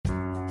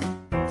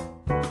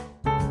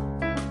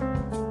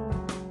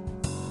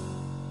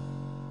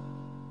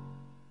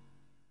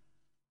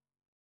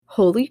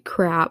Holy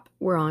crap,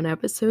 we're on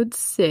episode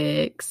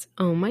 6.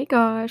 Oh my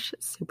gosh,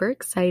 super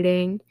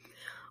exciting.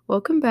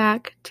 Welcome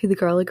back to the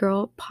Girly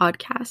Girl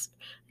podcast,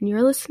 and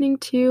you're listening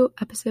to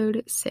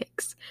episode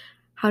 6,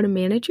 How to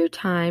Manage Your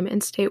Time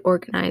and Stay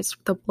Organized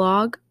with a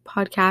Blog,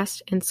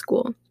 Podcast, and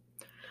School.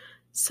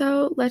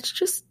 So let's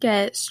just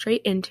get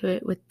straight into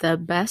it with the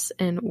best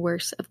and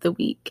worst of the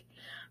week.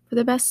 For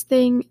the best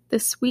thing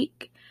this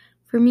week,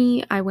 for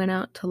me, I went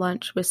out to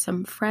lunch with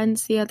some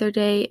friends the other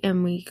day,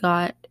 and we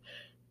got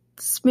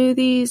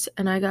smoothies,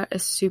 and I got a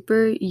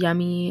super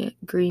yummy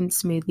green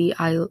smoothie.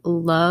 I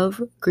love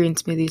green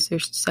smoothies. They're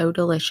so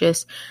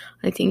delicious.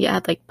 I think it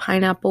had like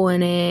pineapple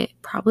in it,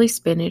 probably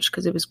spinach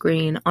because it was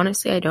green.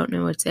 Honestly, I don't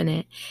know what's in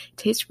it. It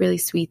tastes really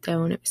sweet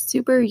though, and it was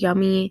super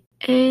yummy.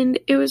 And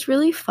it was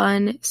really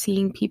fun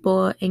seeing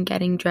people and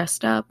getting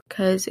dressed up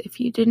because if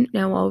you didn't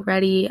know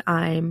already,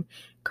 I'm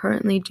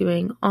currently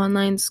doing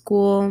online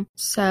school.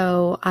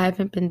 So I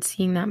haven't been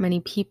seeing that many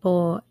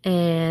people,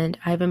 and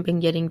I haven't been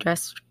getting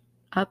dressed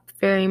up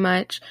very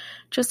much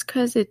just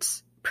because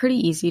it's pretty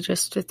easy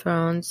just to throw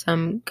on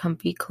some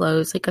comfy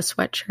clothes like a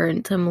sweatshirt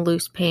and some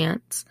loose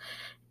pants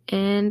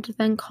and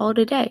then call it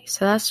a day.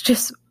 So that's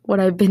just what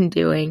I've been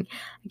doing.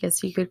 I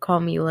guess you could call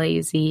me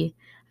lazy.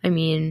 I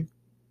mean,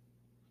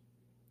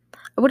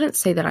 I wouldn't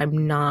say that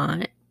I'm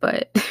not,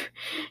 but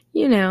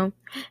you know.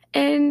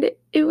 And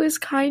it was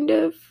kind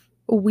of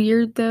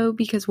weird though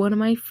because one of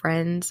my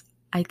friends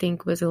I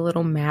think was a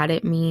little mad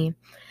at me.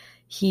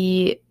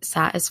 He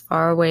sat as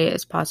far away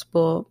as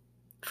possible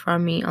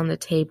from me on the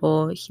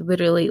table. He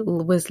literally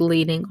was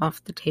leaning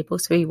off the table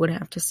so he wouldn't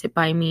have to sit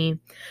by me.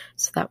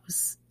 So that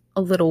was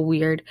a little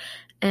weird.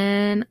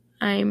 And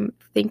I'm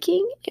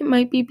thinking it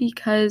might be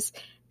because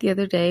the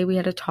other day we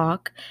had a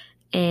talk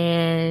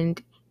and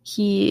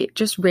he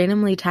just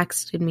randomly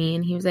texted me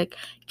and he was like,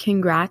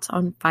 "Congrats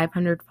on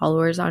 500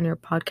 followers on your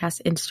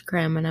podcast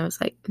Instagram." And I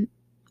was like,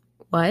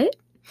 "What?"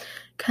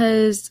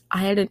 Because I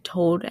hadn't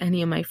told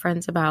any of my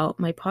friends about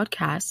my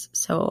podcast,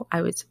 so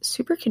I was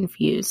super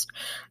confused.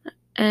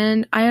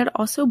 And I had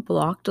also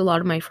blocked a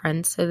lot of my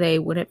friends so they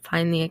wouldn't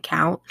find the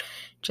account,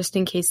 just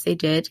in case they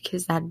did,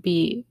 because that'd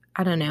be,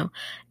 I don't know.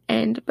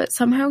 But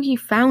somehow he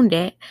found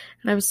it,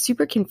 and I was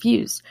super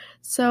confused.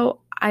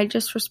 So I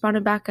just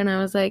responded back, and I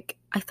was like,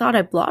 "I thought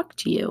I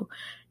blocked you."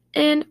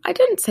 And I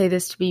didn't say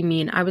this to be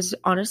mean. I was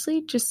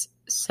honestly just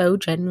so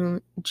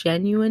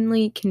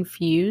genuinely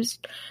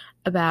confused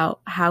about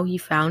how he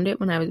found it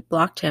when I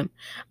blocked him.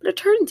 But it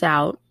turns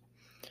out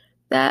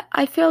that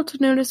I failed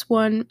to notice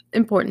one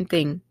important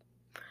thing,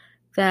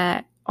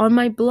 that on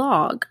my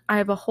blog, I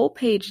have a whole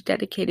page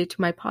dedicated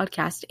to my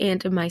podcast,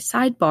 and in my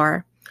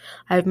sidebar,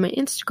 I have my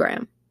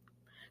Instagram.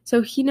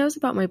 So he knows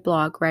about my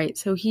blog, right?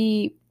 So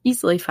he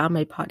easily found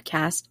my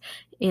podcast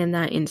and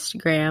that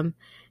Instagram.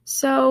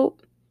 So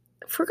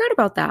forgot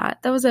about that.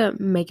 That was a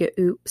mega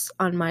oops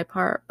on my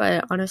part,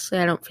 but honestly,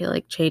 I don't feel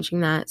like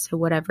changing that, so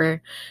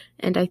whatever.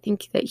 And I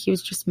think that he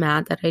was just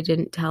mad that I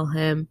didn't tell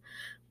him,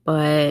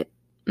 but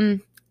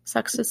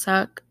sucks to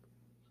suck.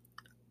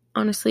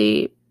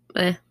 Honestly,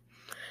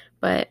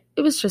 But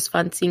it was just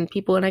fun seeing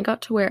people, and I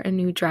got to wear a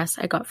new dress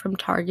I got from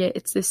Target.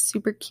 It's this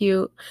super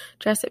cute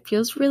dress. It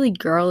feels really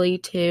girly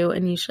too,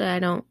 and usually I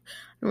don't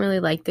really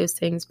like those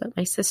things, but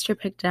my sister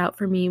picked it out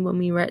for me when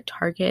we were at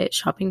Target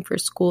shopping for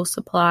school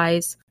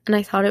supplies, and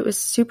I thought it was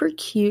super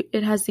cute.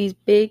 It has these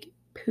big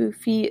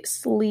poofy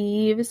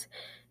sleeves,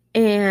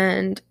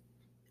 and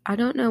I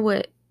don't know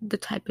what the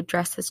type of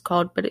dress is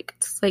called, but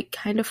it's like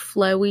kind of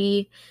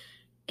flowy,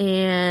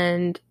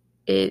 and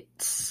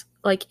it's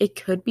like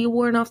it could be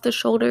worn off the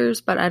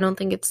shoulders, but I don't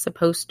think it's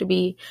supposed to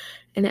be.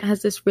 And it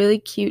has this really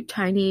cute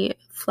tiny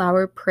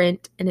flower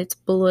print, and it's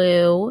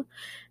blue.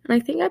 And I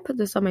think I put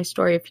this on my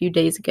story a few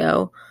days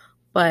ago,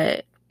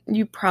 but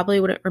you probably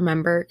wouldn't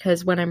remember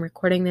because when I'm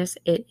recording this,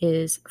 it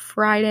is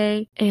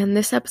Friday, and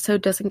this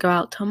episode doesn't go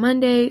out till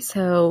Monday,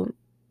 so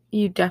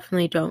you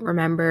definitely don't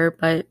remember,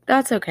 but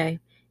that's okay.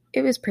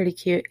 It was pretty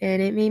cute,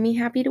 and it made me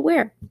happy to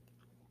wear.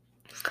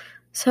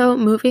 So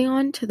moving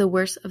on to the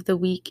worst of the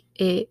week,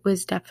 it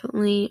was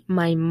definitely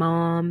my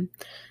mom.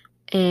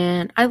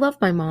 And I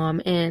love my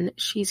mom, and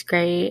she's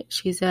great.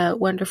 She's a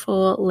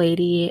wonderful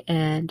lady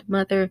and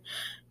mother.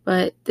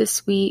 But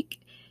this week,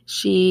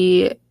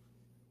 she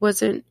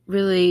wasn't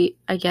really,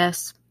 I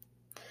guess,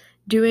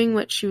 doing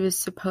what she was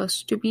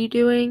supposed to be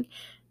doing.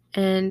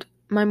 And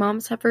my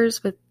mom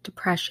suffers with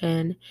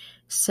depression.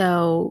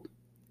 So,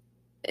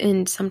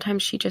 and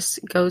sometimes she just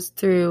goes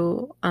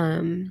through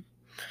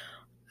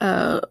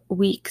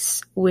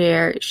weeks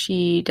where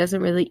she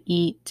doesn't really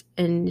eat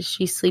and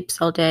she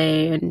sleeps all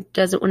day and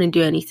doesn't want to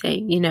do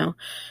anything, you know.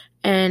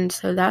 And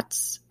so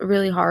that's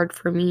really hard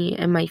for me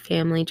and my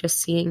family, just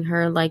seeing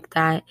her like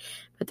that.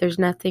 But there's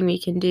nothing we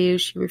can do.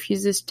 She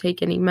refuses to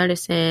take any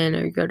medicine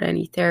or go to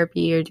any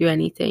therapy or do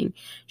anything.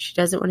 She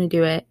doesn't want to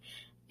do it.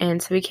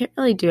 And so we can't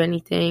really do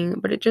anything,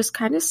 but it just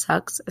kind of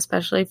sucks,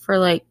 especially for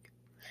like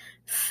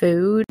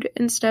food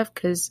and stuff,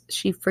 because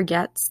she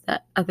forgets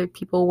that other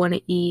people want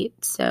to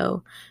eat.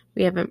 So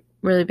we haven't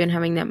really been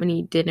having that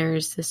many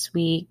dinners this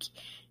week,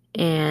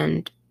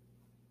 and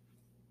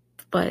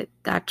but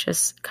that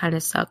just kind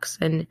of sucks,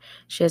 and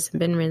she hasn't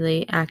been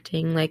really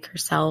acting like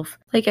herself.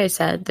 Like I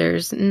said,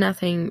 there's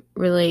nothing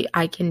really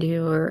I can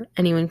do or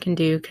anyone can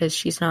do because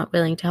she's not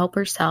willing to help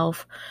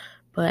herself,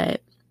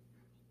 but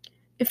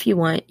if you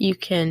want, you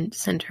can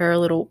send her a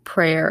little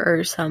prayer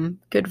or some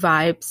good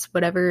vibes,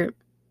 whatever,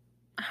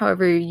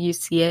 however you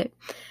see it.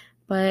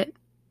 But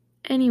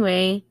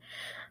anyway,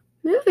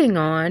 moving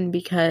on,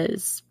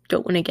 because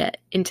don't want to get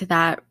into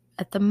that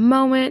at the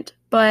moment,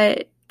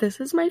 but this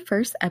is my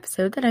first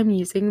episode that I'm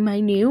using my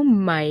new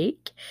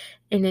mic,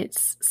 and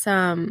it's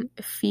some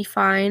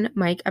Fifine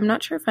mic. I'm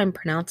not sure if I'm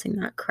pronouncing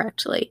that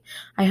correctly.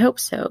 I hope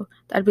so.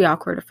 That'd be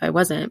awkward if I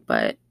wasn't,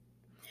 but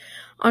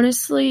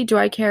honestly, do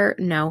I care?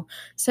 No.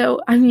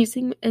 So I'm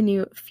using a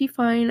new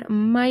Fifine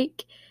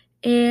mic,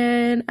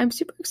 and I'm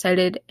super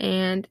excited,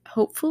 and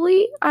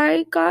hopefully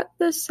I got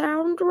the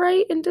sound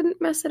right and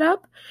didn't mess it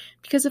up,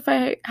 because if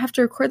I have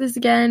to record this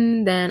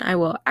again, then I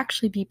will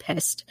actually be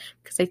pissed,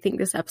 because I think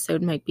this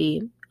episode might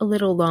be a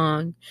little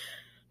long.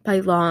 By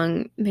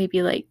long,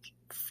 maybe like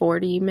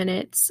 40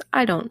 minutes.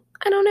 I don't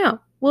know.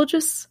 We'll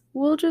just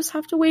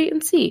have to wait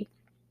and see.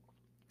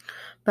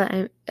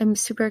 But I'm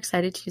super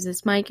excited to use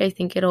this mic. I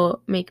think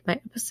it'll make my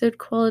episode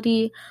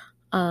quality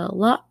a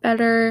lot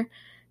better.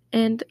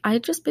 And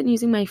I'd just been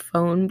using my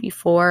phone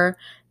before,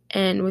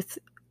 and with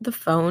the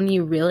phone,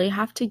 you really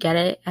have to get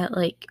it at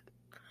like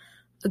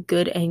a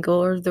good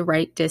angle or the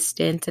right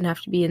distance, and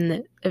have to be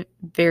in a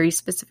very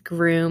specific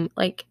room.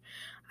 Like,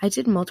 I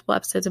did multiple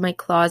episodes in my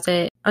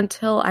closet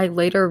until I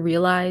later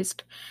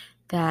realized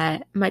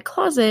that my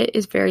closet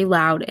is very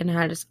loud and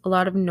has a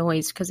lot of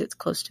noise because it's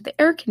close to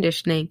the air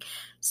conditioning.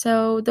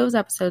 So those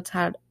episodes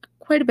had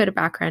quite a bit of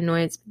background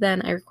noise. But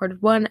then I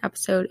recorded one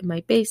episode in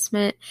my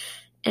basement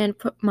and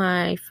put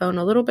my phone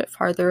a little bit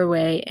farther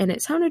away, and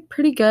it sounded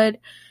pretty good,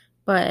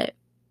 but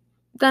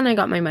then I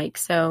got my mic,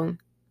 so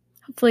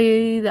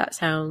hopefully that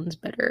sounds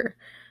better.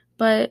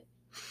 But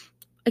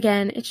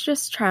again, it's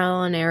just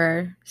trial and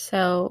error,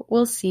 so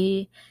we'll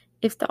see.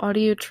 If the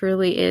audio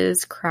truly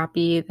is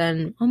crappy,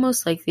 then I'll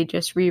most likely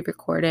just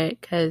re-record it,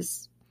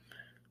 because,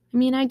 I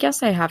mean, I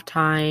guess I have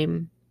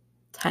time,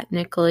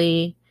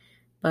 technically,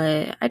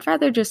 but I'd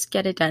rather just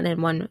get it done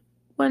in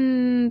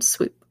one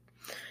swoop.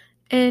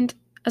 And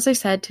as I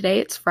said, today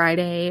it's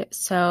Friday,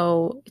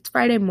 so it's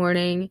Friday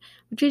morning,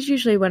 which is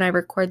usually when I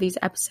record these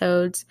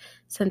episodes,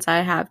 since I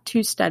have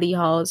 2 study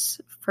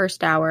halls,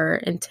 first hour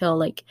until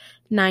like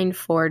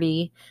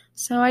 9:40.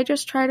 So I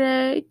just try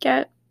to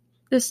get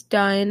this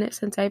done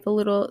since I have a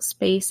little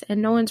space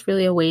and no one's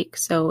really awake,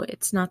 so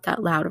it's not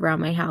that loud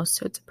around my house,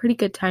 so it's a pretty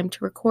good time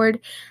to record.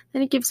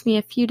 Then it gives me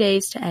a few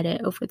days to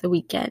edit over the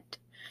weekend.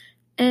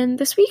 And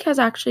this week has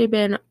actually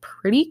been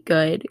pretty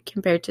good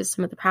compared to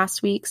some of the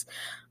past weeks.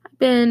 I've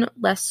been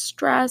less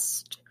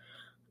stressed.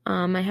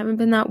 I haven't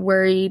been that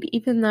worried,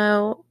 even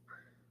though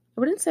I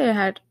wouldn't say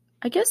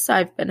I guess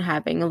I've been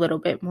having a little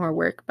bit more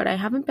work, but I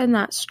haven't been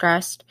that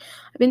stressed.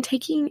 I've been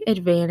taking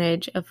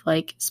advantage of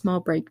like small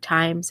break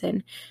times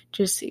and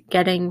just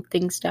getting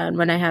things done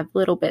when I have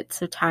little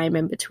bits of time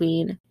in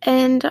between.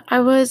 And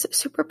I was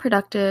super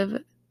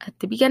productive at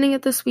the beginning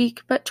of this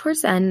week, but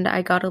towards the end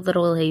I got a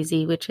little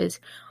lazy, which is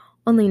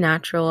only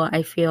natural,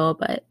 I feel,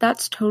 but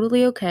that's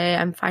totally okay.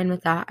 I'm fine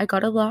with that. I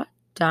got a lot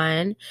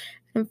done.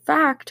 In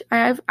fact,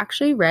 I've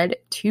actually read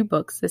 2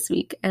 books this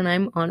week, and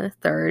I'm on a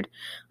 3rd.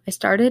 I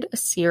started a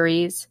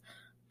series,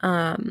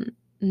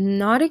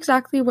 not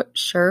exactly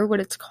sure what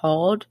it's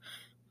called,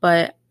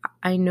 but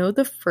I know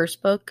the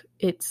first book,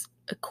 it's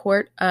A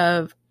Court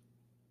of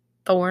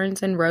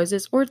Thorns and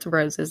Roses, or it's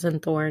Roses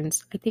and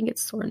Thorns. I think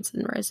it's Thorns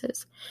and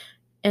Roses.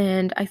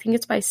 And I think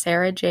it's by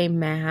Sarah J.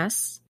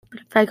 Maas.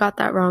 If I got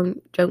that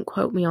wrong, don't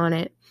quote me on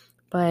it.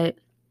 But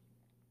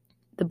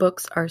the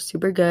books are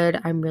super good.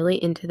 I'm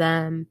really into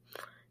them.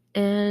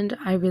 And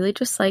I really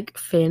just like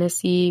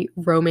fantasy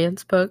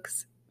romance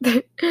books.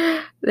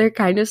 They're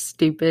kind of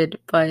stupid,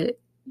 but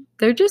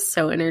they're just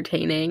so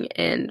entertaining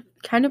and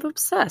kind of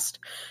obsessed.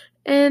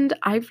 And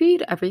I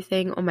read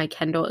everything on my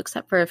Kindle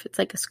except for if it's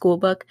like a school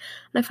book.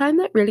 And I find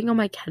that reading on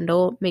my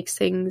Kindle makes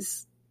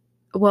things,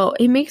 well,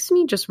 it makes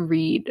me just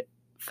read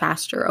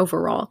faster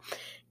overall.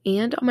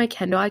 And on my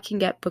Kindle, I can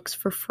get books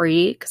for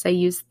free because I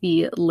use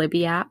the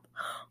Libby app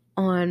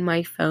on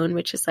my phone,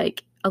 which is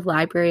like a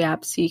library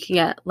app, so you can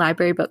get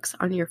library books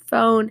on your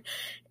phone.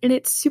 And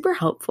it's super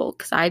helpful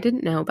because I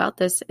didn't know about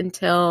this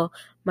until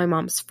my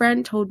mom's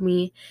friend told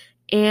me.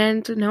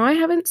 And now I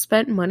haven't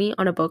spent money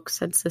on a book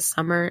since this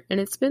summer,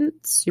 and it's been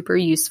super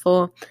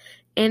useful.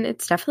 And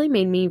it's definitely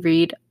made me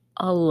read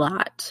a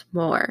lot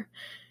more.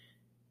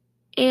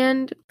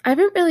 And I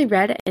haven't really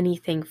read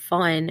anything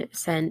fun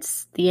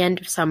since the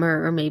end of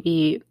summer, or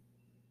maybe,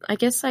 I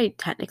guess I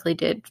technically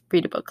did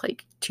read a book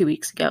like 2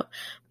 weeks ago,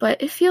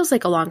 but it feels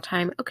like a long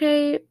time.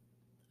 Okay,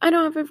 I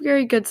don't have a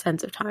very good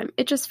sense of time.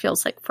 It just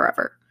feels like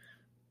forever,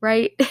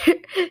 right?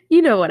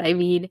 You know what I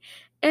mean.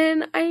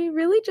 And I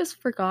really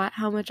just forgot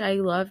how much I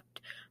loved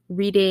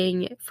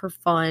reading for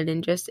fun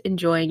and just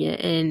enjoying it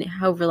and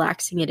how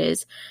relaxing it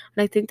is.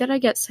 And I think that I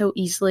get so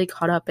easily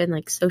caught up in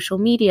like social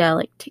media,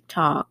 like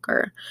TikTok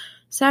or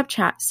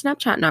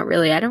Snapchat, not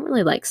really. I don't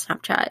really like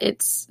Snapchat.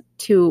 It's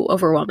too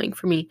overwhelming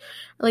for me.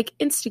 Like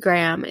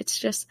Instagram, it's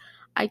just,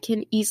 I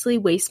can easily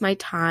waste my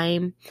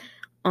time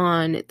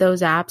on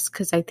those apps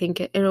because I think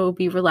it'll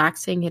be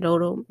relaxing.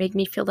 It'll make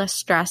me feel less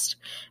stressed.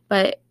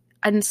 But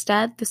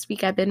instead, this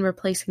week I've been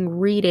replacing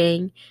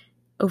reading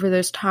over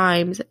those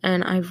times,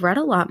 and I've read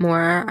a lot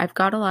more. I've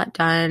got a lot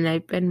done.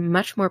 I've been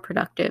much more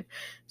productive.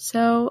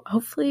 So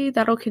hopefully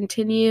that'll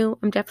continue.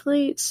 I'm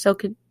definitely still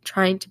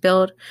trying to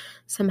build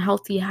some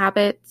healthy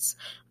habits.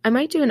 I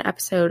might do an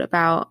episode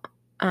about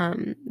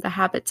the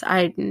habits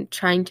I'm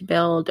trying to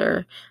build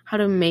or how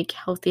to make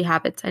healthy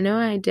habits. I know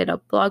I did a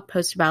blog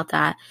post about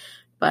that,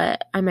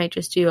 but I might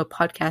just do a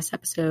podcast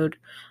episode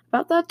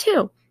about that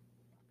too.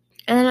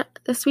 And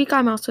this week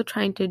I'm also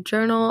trying to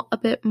journal a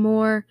bit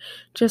more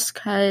just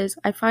because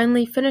I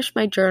finally finished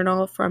my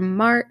journal from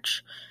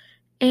March.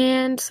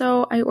 And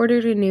so I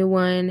ordered a new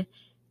one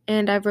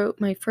and I wrote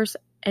my first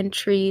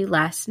entry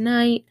last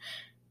night.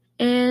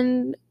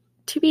 And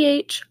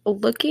TBH,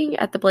 looking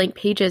at the blank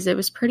pages, it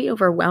was pretty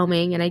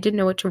overwhelming and I didn't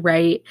know what to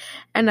write.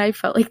 And I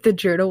felt like the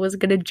journal was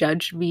going to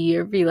judge me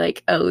or be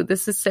like, oh,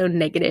 this is so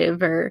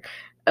negative, or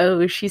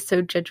oh, she's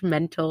so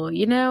judgmental,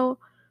 you know?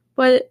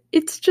 But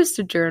it's just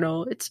a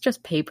journal. It's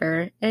just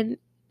paper. And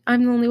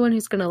I'm the only one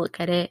who's going to look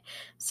at it.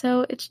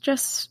 So it's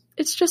just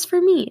for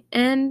me.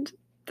 And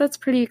that's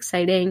pretty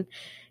exciting.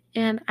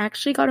 And I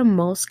actually got a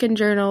Moleskine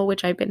journal,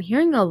 which I've been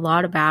hearing a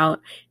lot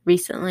about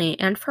recently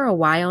and for a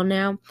while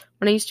now.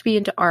 When I used to be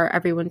into art,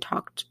 everyone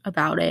talked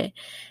about it.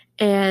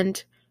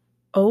 And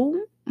oh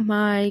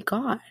my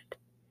God,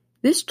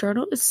 this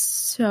journal is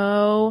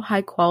so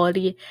high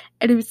quality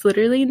and it was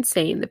literally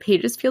insane. The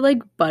pages feel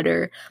like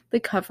butter. The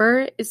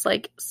cover is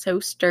like so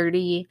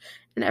sturdy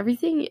and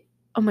everything.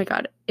 Oh my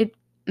God,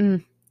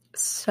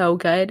 so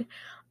good.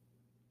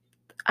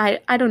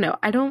 I don't know.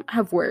 I don't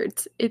have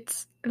words.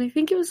 And I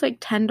think it was like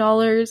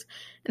 $10.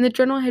 And the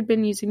journal I had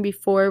been using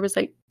before was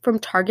like from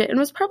Target and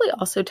was probably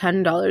also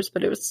 $10,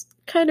 but it was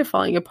kind of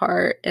falling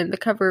apart and the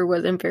cover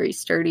wasn't very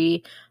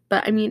sturdy.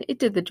 But I mean, it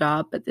did the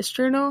job. But this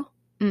journal,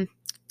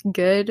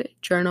 good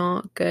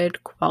journal,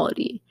 good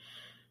quality.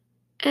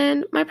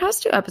 And my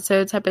past 2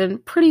 episodes have been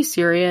pretty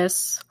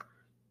serious,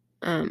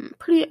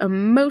 pretty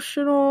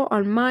emotional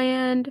on my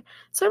end.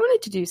 So I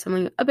wanted to do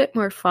something a bit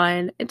more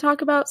fun and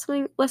talk about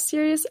something less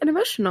serious and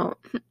emotional.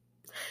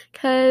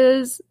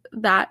 Because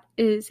that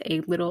is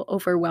a little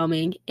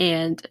overwhelming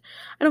and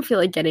I don't feel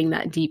like getting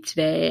that deep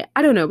today.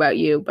 I don't know about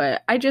you,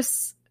 but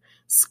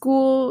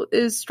school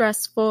is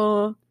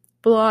stressful,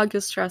 blog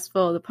is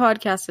stressful, the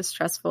podcast is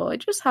stressful. I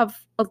just have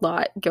a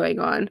lot going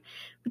on,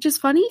 which is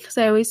funny because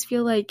I always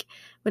feel like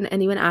when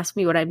anyone asks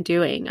me what I'm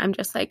doing, I'm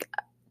just like,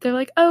 they're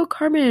like, oh,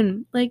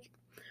 Carmen, like,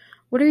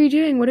 what are you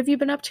doing? What have you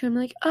been up to? I'm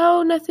like,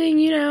 oh, nothing,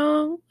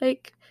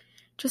 like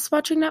just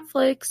watching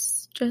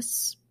Netflix,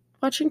 just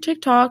watching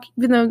TikTok,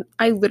 even though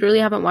I literally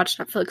haven't watched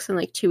Netflix in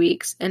like 2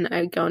 weeks and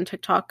I go on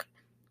TikTok.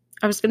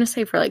 I was going to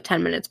say for like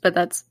 10 minutes, but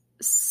that's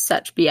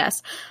such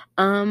BS.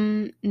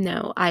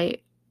 No, I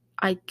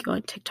go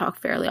on TikTok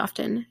fairly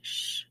often.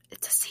 Shh,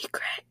 it's a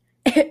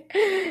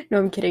secret. No,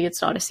 I'm kidding.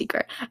 It's not a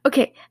secret.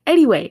 Okay.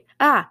 Anyway,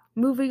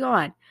 moving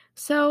on.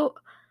 So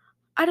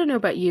I don't know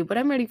about you, but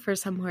I'm ready for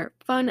some more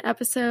fun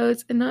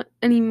episodes and not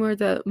any more of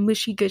the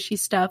mushy gushy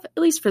stuff,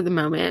 at least for the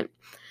moment.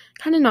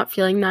 Kind of not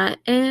feeling that.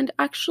 And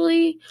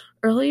actually,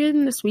 earlier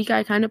in this week,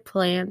 I kind of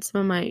planned some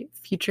of my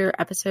future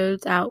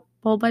episodes out.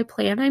 Well, by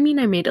plan, I mean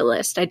I made a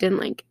list. I didn't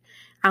like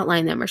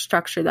outline them or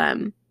structure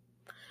them.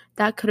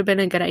 That could have been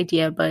a good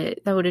idea,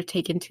 but that would have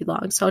taken too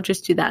long. So I'll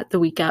just do that the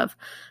week of.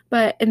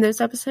 But in those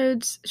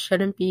episodes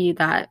shouldn't be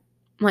that,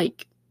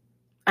 like,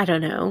 I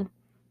don't know,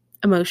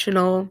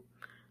 emotional.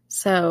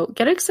 So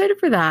get excited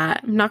for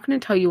that. I'm not going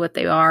to tell you what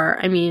they are.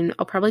 I mean,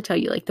 I'll probably tell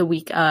you like the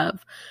week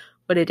of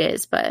what it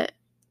is, but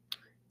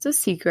it's a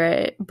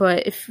secret.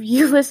 But if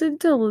you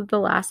listened to the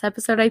last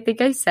episode, I think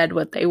I said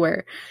what they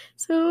were.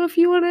 So if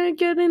you want to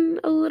get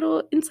in a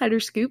little insider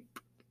scoop,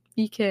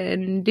 you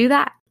can do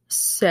that.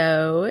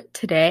 So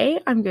today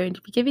I'm going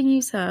to be giving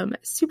you some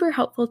super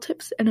helpful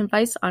tips and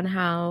advice on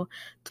how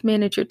to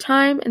manage your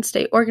time and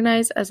stay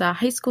organized as a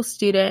high school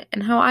student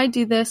and how I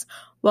do this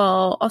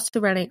while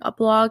also running a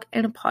blog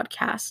and a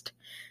podcast.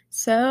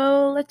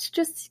 So let's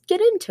just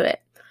get into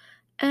it.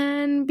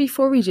 And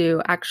before we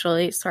do,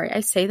 actually, sorry,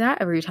 I say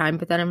that every time,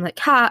 but then I'm like,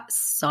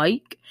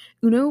 psych,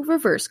 Uno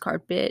reverse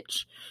card,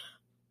 bitch.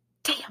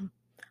 Damn,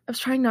 I was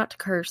trying not to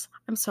curse.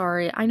 I'm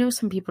sorry. I know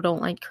some people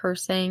don't like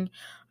cursing.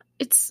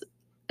 It's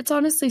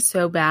honestly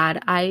so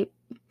bad. I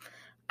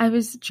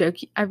was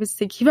joking. I was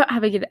thinking about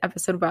having an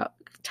episode about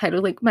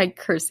titled like my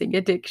cursing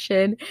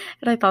addiction.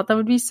 And I thought that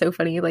would be so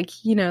funny. Like,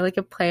 like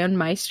a play on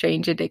my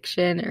strange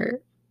addiction or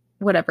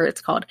whatever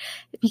it's called,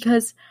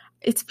 because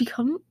it's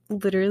become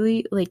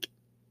literally like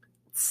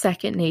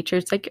second nature.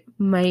 It's like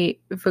my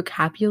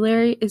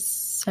vocabulary is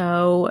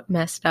so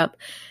messed up.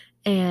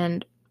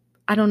 And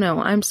I don't know.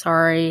 I'm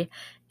sorry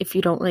if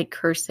you don't like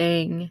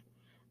cursing,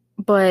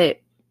 but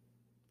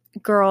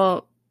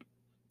girl,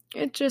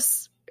 it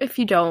if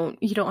you don't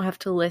have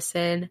to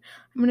listen.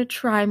 I'm going to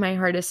try my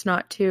hardest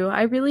not to.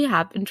 I really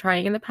have been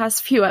trying in the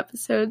past few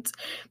episodes,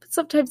 but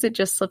sometimes it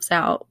just slips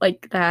out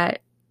like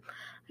that.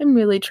 I'm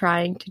really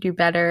trying to do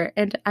better.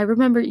 And I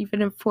remember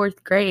even in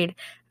 4th grade,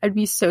 I'd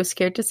be so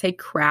scared to say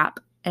crap.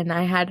 And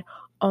I had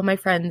all my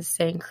friends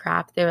saying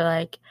crap. They were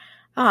like,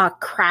 "Ah,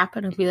 crap."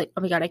 And I'd be like,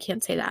 "Oh my God, I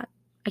can't say that.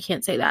 I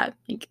can't say that.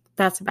 Like,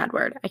 that's a bad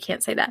word. I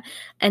can't say that."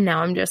 And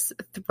now I'm just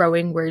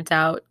throwing words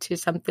out to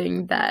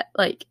something that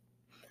like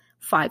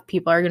 5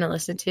 people are going to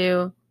listen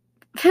to.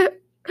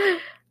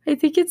 I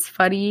think it's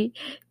funny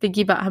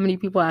thinking about how many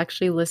people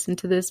actually listen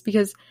to this,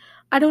 because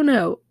I don't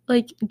know,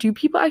 like, do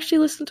people actually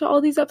listen to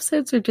all these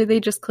episodes, or do they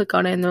just click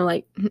on it and they're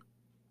like,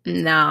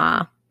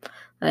 nah,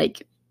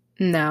 like,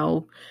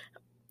 no.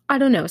 I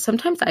don't know.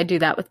 Sometimes I do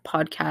that with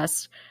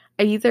podcasts.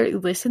 I either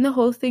listen the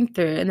whole thing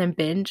through and then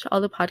binge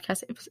all the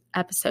podcast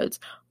episodes,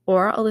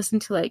 or I'll listen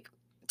to like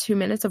 2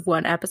 minutes of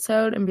one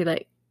episode and be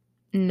like,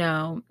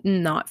 no,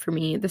 not for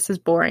me. This is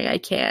boring. I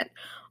can't.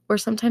 Or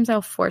sometimes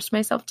I'll force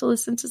myself to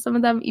listen to some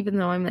of them, even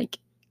though I'm like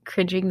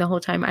cringing the whole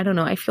time. I don't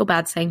know. I feel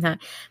bad saying that.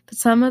 But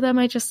some of them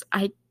I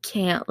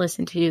can't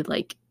listen to.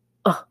 Like,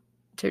 oh,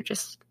 they're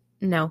just,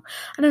 no.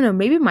 I don't know.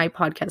 Maybe my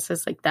podcast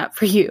is like that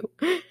for you.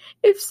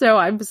 If so,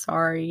 I'm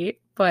sorry.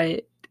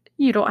 But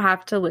you don't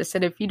have to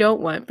listen if you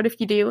don't want. But if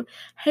you do,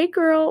 hey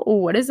girl,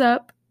 what is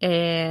up?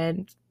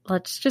 And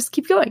let's just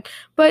keep going.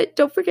 But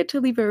don't forget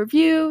to leave a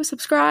review,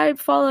 subscribe,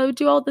 follow,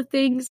 do all the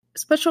things.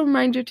 Special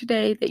reminder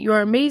today that you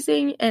are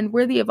amazing and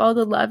worthy of all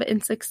the love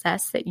and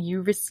success that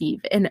you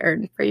receive and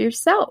earn for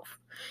yourself.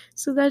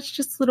 So that's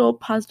just a little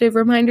positive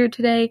reminder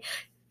today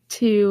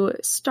to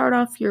start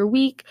off your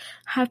week.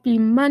 Happy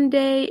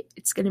Monday.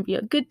 It's going to be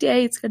a good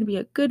day. It's going to be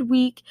a good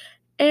week.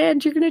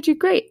 And you're going to do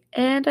great.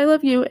 And I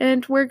love you.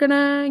 And we're going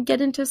to get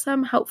into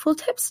some helpful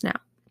tips now.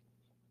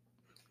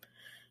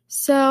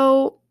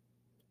 So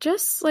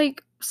just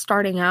like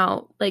starting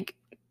out, like,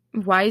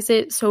 why is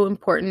it so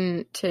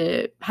important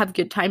to have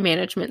good time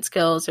management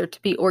skills or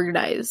to be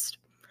organized?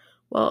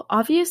 Well,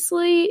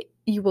 obviously,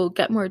 you will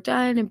get more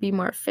done and be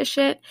more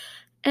efficient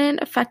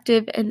and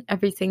effective in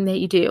everything that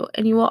you do.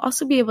 And you will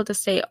also be able to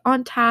stay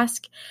on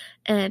task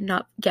and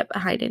not get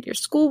behind in your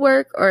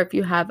schoolwork, or if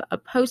you have a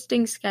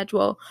posting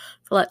schedule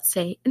for, let's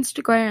say,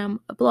 Instagram,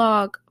 a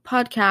blog, a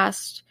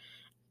podcast,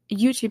 a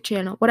YouTube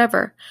channel,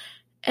 whatever.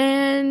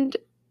 And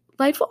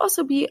life will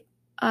also be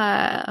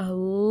a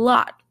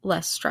lot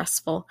less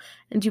stressful,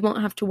 and you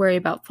won't have to worry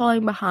about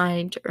falling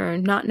behind or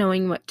not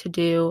knowing what to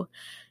do.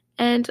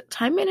 And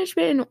time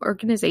management and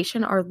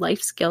organization are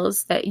life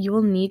skills that you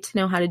will need to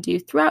know how to do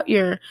throughout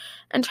your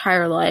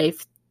entire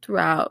life,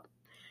 throughout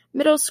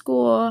middle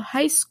school,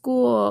 high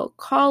school,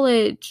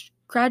 college,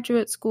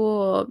 graduate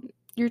school,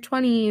 your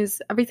 20s,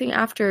 everything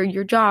after,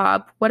 your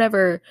job,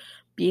 whatever,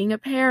 being a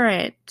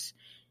parent.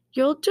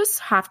 You'll just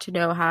have to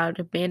know how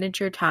to manage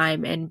your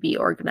time and be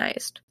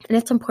organized. And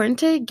it's important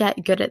to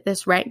get good at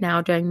this right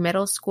now during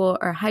middle school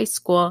or high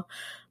school,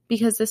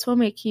 because this will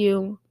make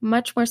you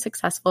much more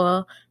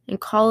successful in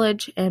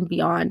college and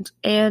beyond.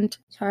 And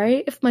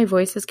sorry if my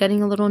voice is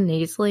getting a little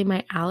nasally.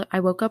 I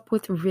woke up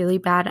with really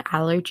bad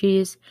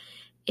allergies,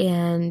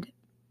 and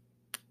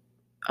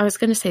I was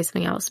going to say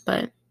something else,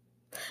 but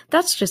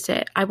that's just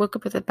it. I woke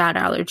up with bad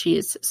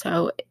allergies.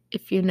 So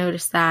if you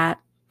notice that,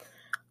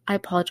 I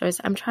apologize.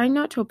 I'm trying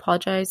not to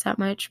apologize that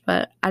much,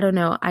 but I don't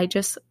know. I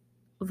just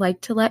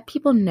like to let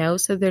people know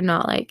so they're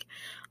not like,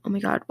 oh my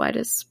God, why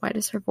does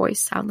her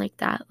voice sound like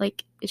that?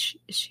 Like, is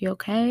she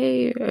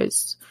okay? Or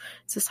is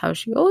this how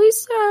she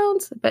always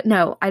sounds? But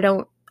no, I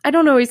don't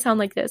always sound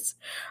like this.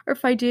 Or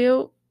if I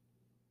do,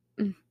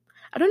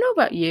 I don't know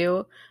about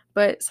you,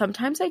 but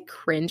sometimes I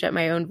cringe at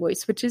my own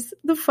voice, which is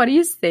the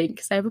funniest thing,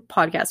 because I have a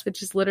podcast,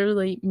 which is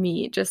literally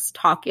me just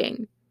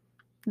talking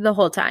the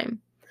whole time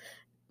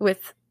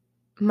with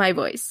my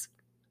voice,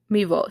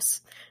 mi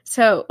voz.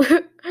 So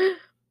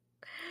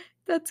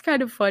that's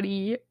kind of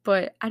funny,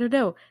 but I don't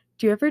know.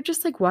 Do you ever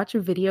just like watch a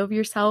video of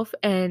yourself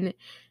and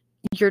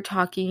you're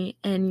talking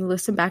and you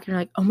listen back and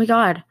you're like, oh my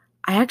God,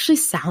 I actually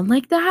sound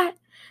like that?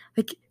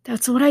 Like,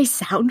 that's what I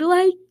sound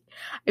like?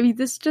 I mean,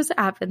 this doesn't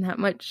happen that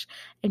much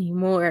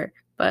anymore,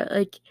 but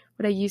like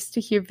when I used to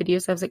hear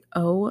videos, I was like,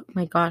 oh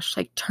my gosh,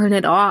 like turn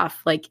it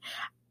off. Like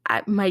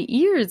at my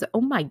ears,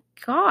 oh my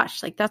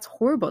gosh, like that's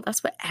horrible.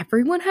 That's what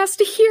everyone has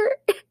to hear.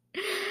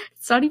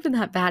 It's not even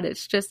that bad.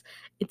 It's just,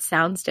 it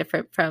sounds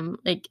different from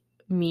like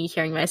me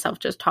hearing myself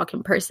just talk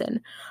in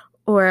person.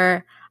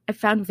 Or I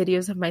found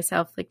videos of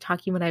myself like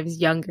talking when I was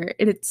younger,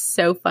 and it's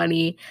so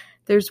funny.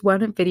 There's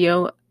one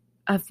video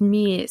of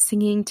me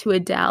singing to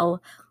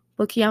Adele,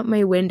 looking out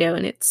my window,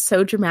 and it's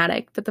so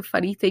dramatic. But the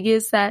funny thing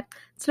is that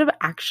instead of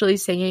actually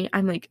singing,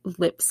 I'm like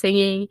lip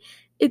singing.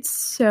 It's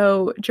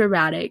so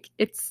dramatic.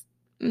 It's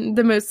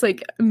the most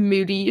like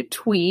moody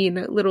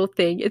tween little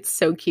thing. It's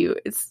so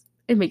cute.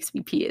 It makes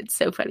me pee. It's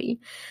so funny.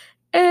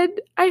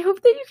 And I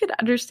hope that you can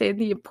understand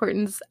the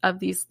importance of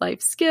these life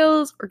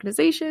skills,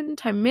 organization,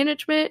 time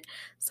management.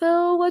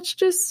 So let's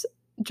just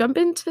jump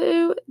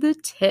into the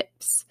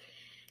tips.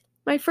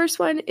 My first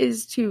one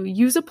is to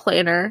use a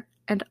planner,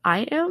 and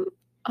I am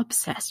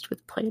obsessed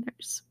with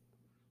planners.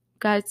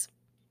 Guys,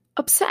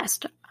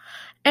 obsessed.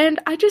 And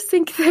I just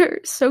think they're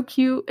so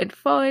cute and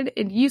fun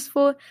and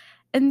useful,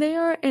 and they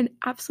are an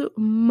absolute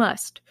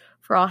must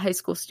for all high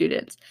school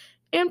students,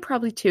 and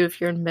probably too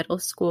if you're in middle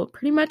school.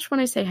 Pretty much when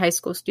I say high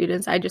school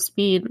students, I just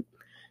mean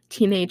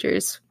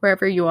teenagers,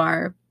 wherever you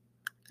are.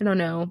 I don't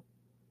know.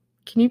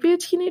 Can you be a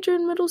teenager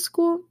in middle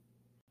school?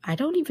 I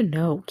don't even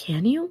know.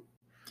 Can you?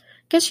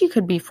 Guess you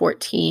could be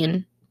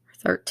 14,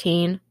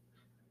 13.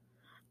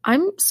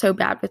 I'm so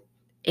bad with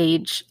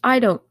age. I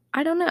don't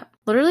know.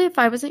 Literally, if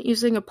I wasn't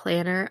using a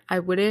planner, I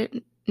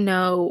wouldn't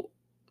know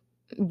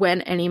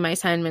when any of my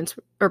assignments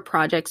or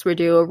projects were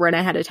due or when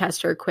I had a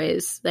test or a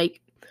quiz.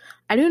 Like,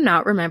 I do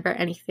not remember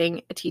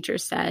anything a teacher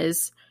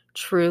says,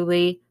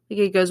 truly. Like,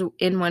 it goes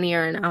in one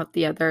ear and out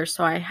the other,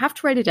 so I have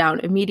to write it down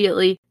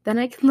immediately. Then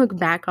I can look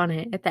back on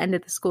it at the end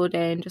of the school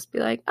day and just be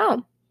like,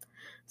 oh,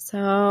 so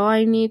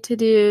I need to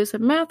do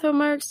some math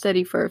homework,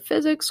 study for a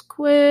physics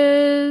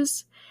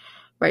quiz,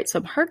 write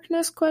some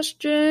Harkness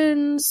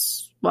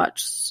questions,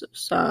 watch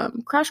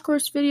some crash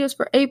course videos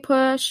for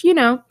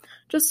APUSH,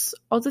 just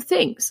all the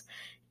things.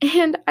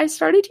 And I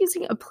started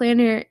using a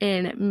planner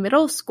in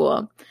middle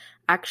school,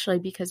 actually,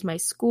 because my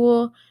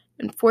school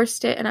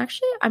enforced it. And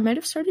actually, I might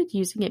have started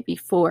using it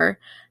before,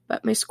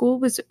 but my school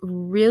was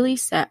really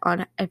set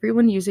on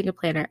everyone using a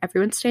planner,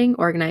 everyone staying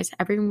organized,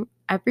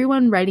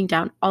 everyone writing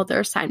down all their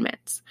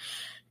assignments.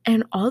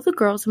 And all the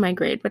girls in my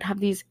grade would have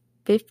these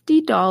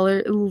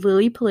 $50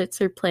 Lilly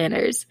Pulitzer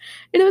planners.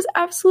 And it was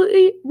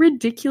absolutely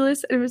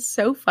ridiculous. And it was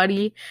so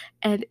funny.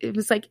 And it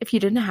was like, if you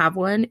didn't have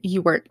one,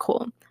 you weren't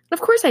cool. And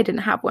of course I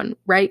didn't have one,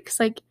 right?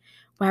 Because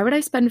why would I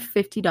spend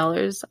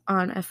 $50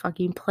 on a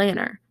fucking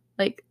planner?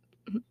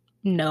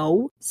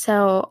 No.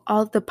 So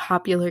all the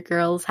popular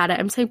girls had it.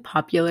 I'm saying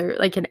popular,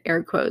 like in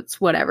air quotes,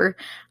 whatever.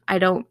 I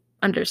don't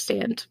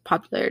understand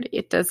popularity.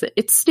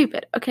 It's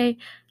stupid. Okay.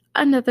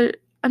 Another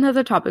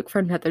topic for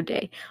another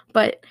day.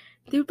 But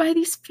they would buy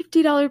these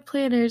 $50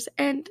 planners,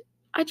 and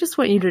I just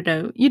want you to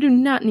know, you do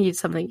not need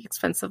something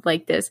expensive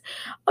like this.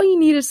 All you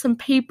need is some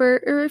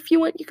paper, or if you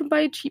want, you can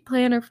buy a cheap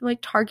planner from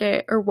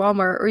Target or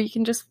Walmart, or you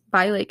can just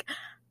buy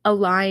a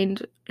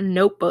lined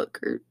notebook,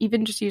 or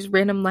even just use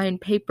random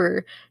lined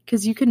paper,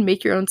 because you can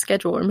make your own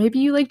schedule. Or maybe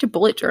you like to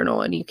bullet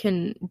journal and you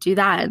can do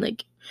that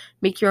and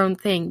make your own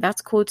thing.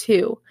 That's cool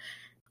too.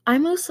 I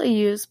mostly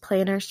use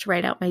planners to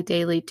write out my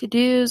daily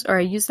to-dos, or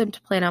I use them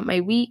to plan out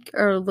my week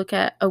or look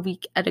at a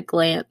week at a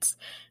glance.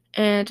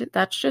 And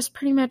that's just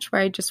pretty much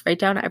where I just write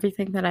down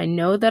everything that I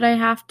know that I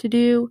have to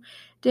do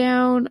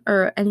down,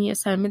 or any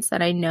assignments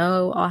that I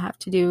know I'll have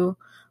to do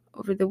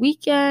over the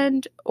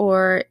weekend,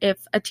 or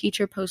if a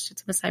teacher posted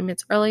some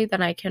assignments early,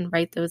 then I can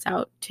write those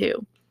out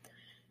too.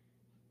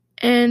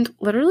 And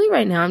literally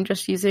right now I'm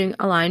just using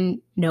a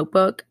lined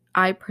notebook.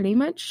 I pretty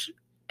much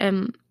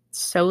am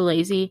so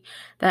lazy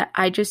that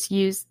I just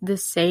use the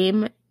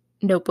same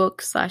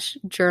notebook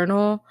 /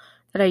 journal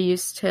that I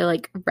used to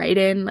write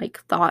in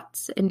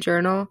thoughts and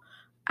journal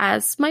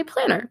as my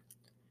planner.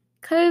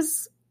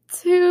 Because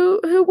who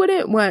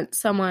wouldn't want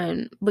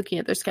someone looking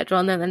at their schedule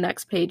and then the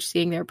next page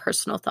seeing their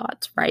personal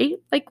thoughts, right?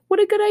 What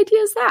a good idea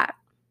is that,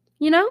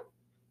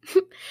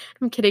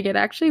 I'm kidding. It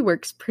actually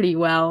works pretty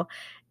well.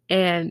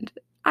 And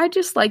I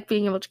just like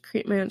being able to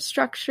create my own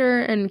structure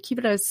and keep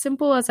it as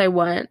simple as I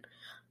want.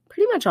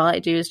 Pretty much all I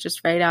do is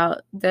just write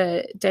out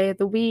the day of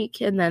the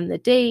week and then the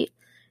date,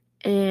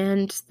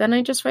 and then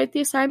I just write the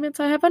assignments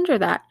I have under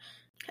that.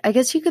 I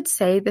guess you could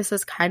say this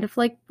is kind of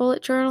like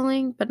bullet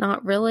journaling, but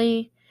not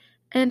really.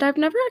 And I've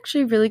never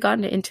actually really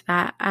gotten into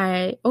that.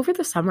 Over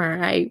the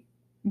summer, I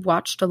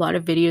watched a lot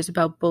of videos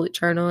about bullet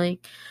journaling,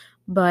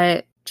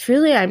 but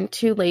truly I'm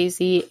too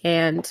lazy,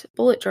 and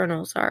bullet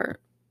journals are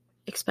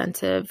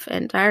expensive,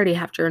 and I already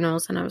have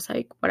journals, and I was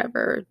like,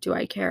 whatever, do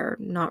I care?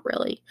 Not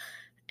really.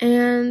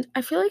 And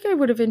I feel like I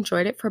would have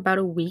enjoyed it for about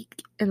a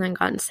week and then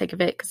gotten sick of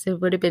it, because it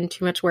would have been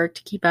too much work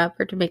to keep up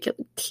or to make it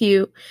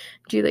cute,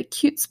 do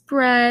cute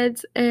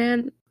spreads,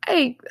 and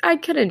I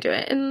couldn't do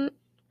it. And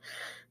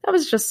that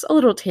was just a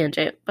little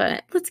tangent,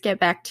 but let's get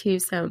back to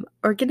some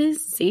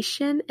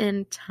organization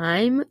and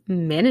time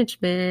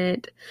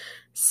management.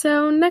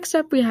 So next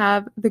up we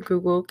have the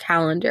Google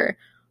Calendar.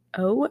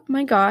 Oh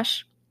my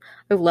gosh,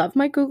 I love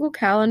my Google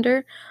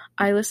Calendar.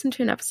 I listened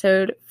to an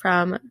episode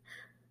from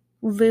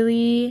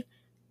Lily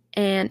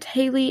and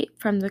Haley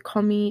from the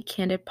Call Me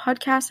Candid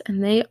podcast,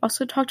 and they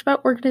also talked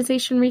about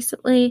organization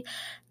recently.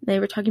 They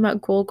were talking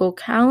about Google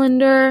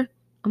Calendar.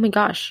 Oh my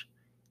gosh,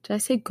 did I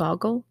say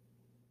goggle?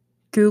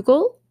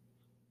 Google?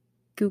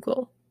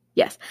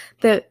 Yes.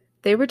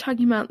 They were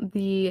talking about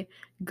the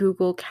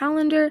Google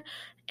Calendar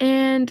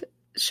and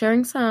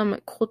sharing some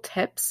cool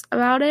tips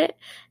about it,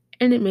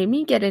 and it made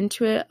me get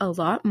into it a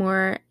lot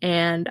more,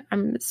 and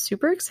I'm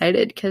super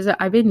excited because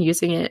I've been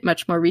using it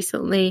much more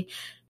recently.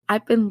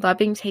 I've been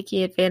loving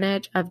taking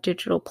advantage of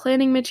digital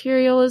planning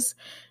materials,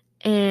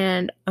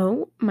 and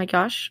oh my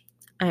gosh,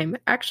 I'm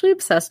actually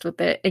obsessed with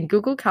it, and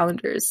Google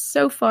Calendar is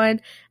so fun, and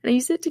I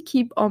use it to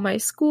keep all my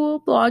school,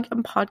 blog,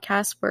 and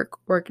podcast work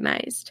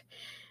organized.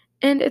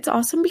 And it's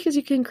awesome because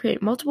you can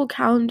create multiple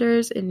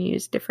calendars and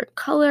use different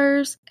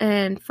colors.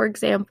 And for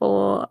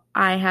example,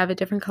 I have a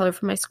different color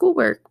for my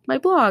schoolwork, my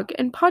blog,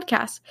 and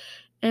podcast.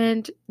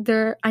 And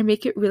I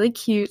make it really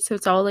cute. So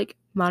it's all like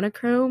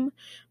monochrome,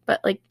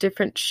 but like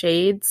different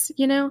shades,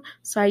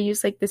 So I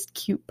use like this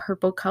cute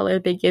purple color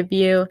they give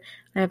you.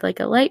 I have like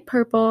a light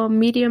purple,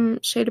 medium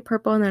shade of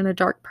purple, and then a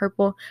dark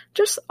purple.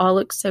 Just all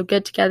looks so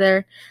good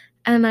together.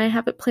 And I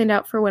have it planned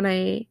out for when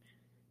I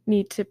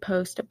need to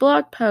post a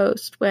blog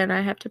post, when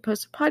I have to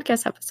post a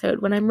podcast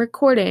episode, when I'm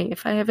recording,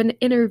 if I have an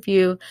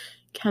interview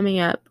coming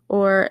up,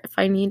 or if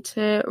I need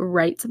to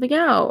write something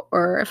out,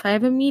 or if I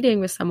have a meeting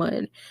with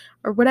someone,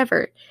 or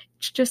whatever.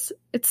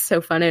 It's so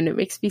fun, and it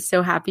makes me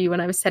so happy. When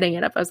I was setting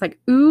it up, I was like,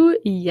 ooh,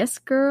 yes,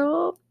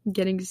 girl, I'm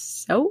getting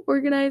so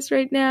organized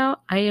right now.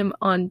 I am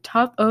on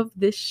top of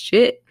this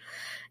shit.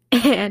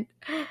 And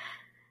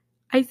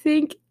I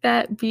think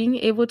that being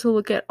able to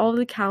look at all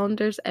the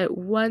calendars at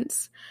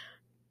once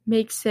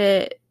makes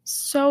it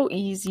so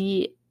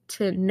easy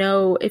to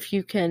know if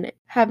you can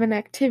have an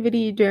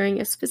activity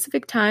during a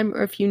specific time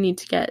or if you need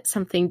to get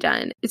something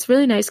done. It's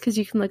really nice because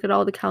you can look at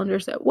all the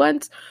calendars at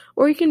once,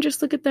 or you can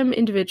just look at them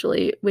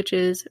individually, which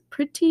is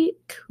pretty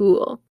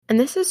cool. And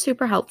this is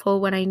super helpful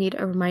when I need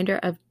a reminder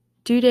of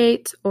due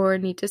dates or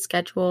need to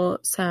schedule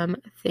some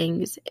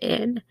things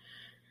in.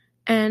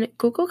 And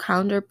Google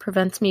Calendar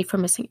prevents me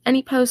from missing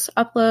any post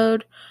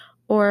upload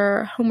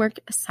or homework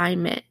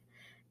assignment.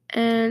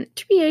 And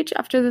TBH,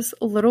 after this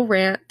little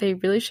rant, they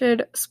really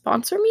should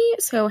sponsor me.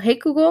 So, hey,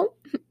 Google,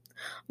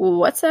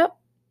 what's up?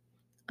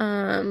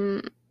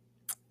 Hello?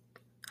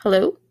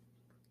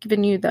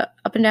 Giving you the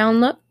up and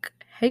down look.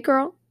 Hey,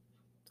 girl.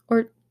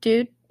 Or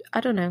dude, I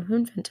don't know. Who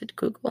invented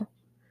Google?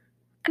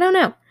 I don't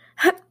know.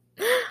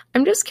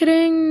 I'm just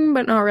kidding,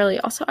 but not really.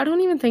 Also, I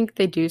don't even think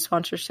they do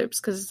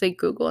sponsorships because it's like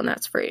Google and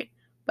that's free.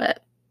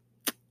 But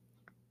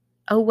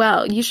oh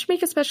well, you should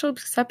make a special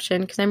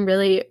exception because I'm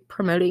really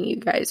promoting you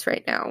guys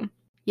right now.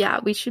 Yeah,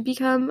 we should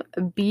become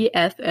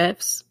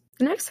BFFs.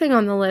 The next thing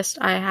on the list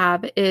I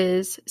have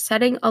is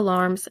setting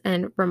alarms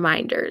and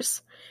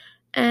reminders.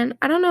 And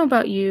I don't know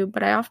about you,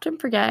 but I often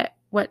forget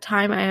what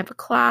time I have a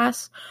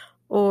class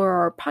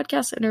or a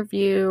podcast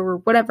interview or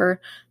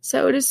whatever.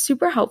 So it is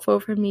super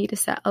helpful for me to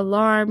set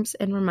alarms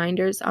and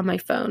reminders on my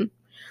phone.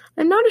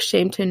 I'm not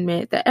ashamed to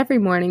admit that every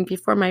morning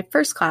before my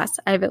first class,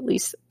 I have at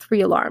least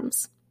 3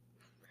 alarms.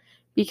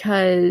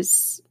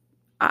 Because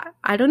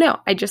I don't know,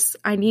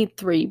 I need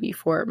 3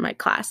 before my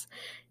class.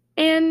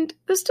 And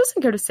this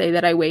doesn't go to say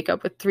that I wake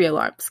up with 3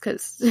 alarms,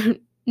 because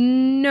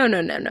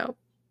no.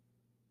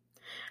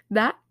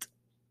 That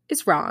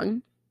is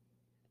wrong.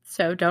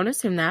 So don't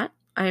assume that.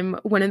 I'm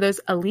one of those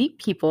elite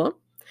people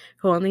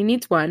who only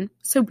needs 1.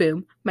 So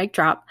boom, mic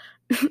drop.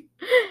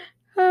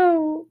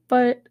 Oh,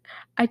 but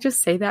I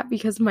just say that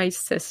because my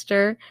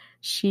sister,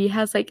 she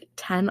has like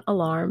 10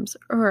 alarms,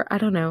 or I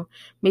don't know,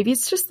 maybe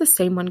it's just the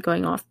same one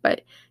going off,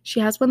 but she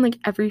has one like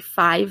every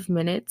 5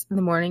 minutes in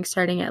the morning,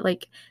 starting at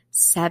like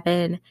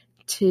 7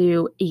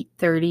 to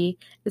 8:30.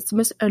 It's the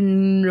most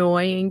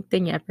annoying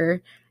thing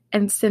ever.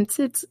 And since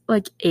it's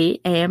like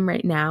 8 a.m.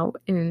 right now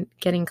and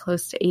getting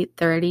close to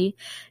 8:30,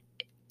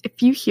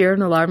 if you hear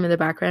an alarm in the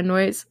background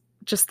noise,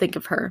 just think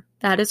of her.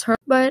 That is her.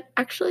 But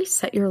actually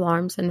set your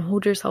alarms and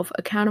hold yourself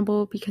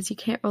accountable, because you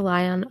can't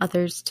rely on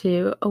others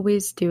to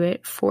always do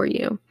it for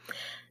you.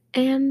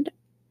 And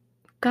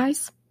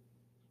guys,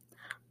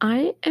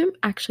 I am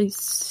actually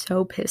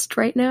so pissed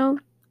right now.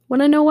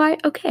 Want to know why?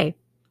 Okay,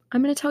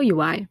 I'm going to tell you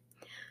why.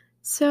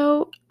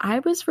 So I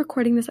was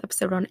recording this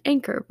episode on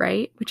Anchor,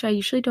 right? Which I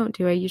usually don't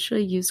do. I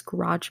usually use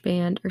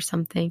GarageBand or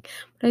something.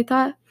 But I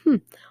thought,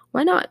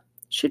 why not?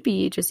 Should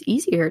be just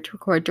easier to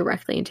record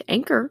directly into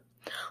Anchor.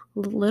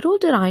 Little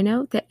did I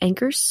know that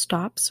Anchor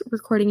stops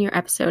recording your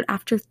episode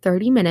after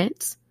 30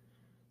 minutes.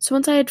 So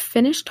once I had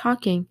finished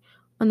talking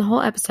on the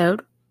whole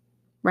episode,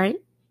 right?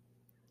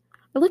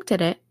 I looked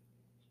at it.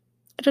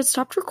 It had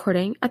stopped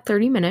recording at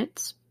 30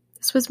 minutes.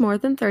 This was more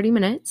than 30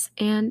 minutes,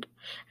 and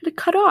it had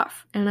cut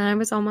off, and I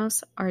was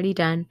almost already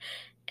done.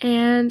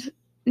 And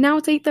now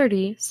it's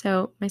 8:30,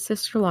 so my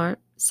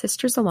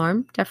sister's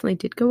alarm definitely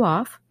did go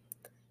off.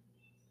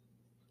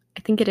 I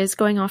think it is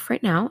going off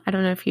right now. I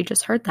don't know if you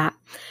just heard that.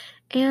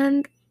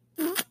 And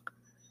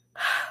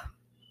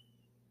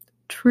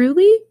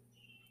truly,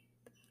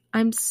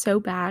 I'm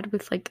so bad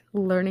with like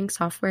learning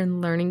software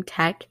and learning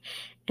tech.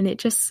 And it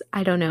just,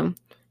 I don't know.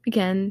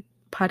 Again,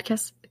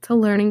 podcast, it's a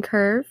learning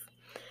curve.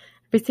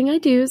 Everything I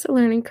do is a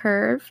learning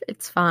curve.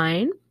 It's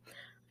fine.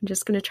 I'm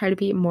just going to try to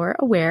be more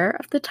aware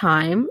of the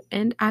time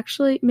and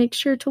actually make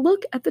sure to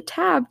look at the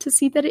tab to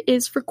see that it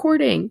is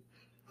recording.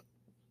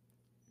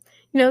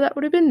 You know, that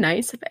would have been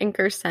nice if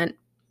Anchor said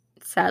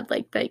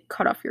like they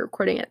cut off your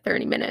recording at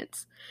 30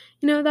 minutes.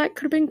 You know, that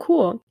could have been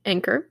cool.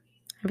 Anchor,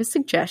 I have a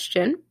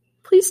suggestion.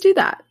 Please do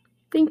that.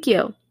 Thank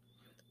you.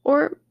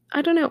 Or,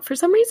 I don't know, for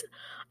some reason,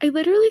 I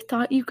literally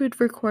thought you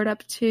could record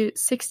up to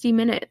 60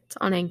 minutes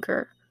on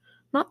Anchor,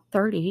 not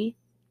 30.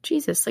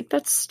 Jesus, like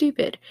that's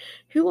stupid.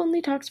 Who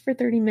only talks for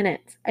 30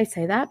 minutes? I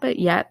say that, but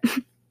yet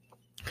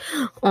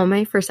All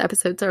my first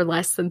episodes are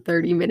less than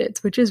 30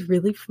 minutes, which is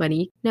really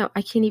funny. Now,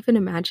 I can't even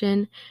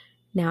imagine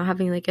now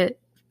having like a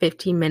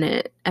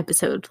 15-minute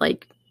episode.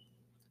 Like,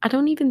 I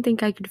don't even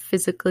think I could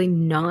physically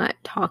not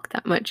talk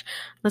that much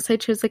unless I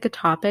chose like a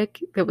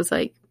topic that was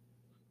like,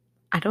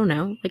 I don't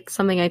know, like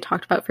something I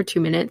talked about for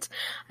 2 minutes.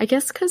 I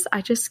guess because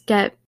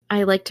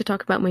I like to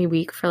talk about my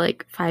week for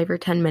like 5 or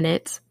 10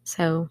 minutes.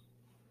 So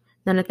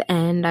then at the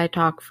end, I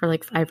talk for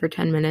like 5 or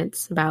 10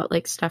 minutes about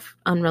like stuff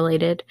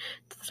unrelated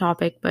to the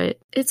topic. But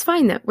it's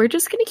fine though. We're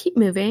just going to keep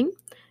moving.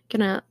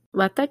 Gonna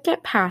let that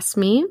get past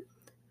me.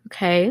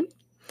 Okay. I'm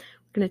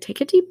going to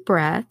take a deep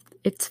breath.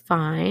 It's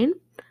fine.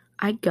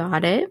 I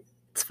got it.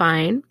 It's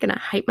fine. Gonna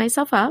hype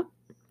myself up.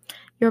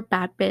 You're a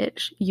bad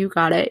bitch. You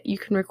got it. You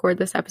can record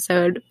this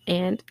episode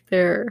and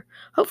there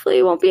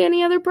hopefully won't be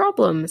any other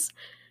problems.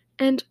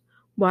 And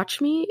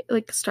watch me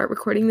like start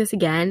recording this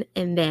again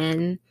and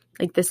then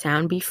like the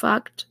sound be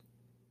fucked.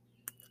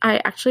 I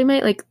actually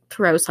might like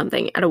throw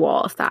something at a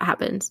wall if that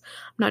happens.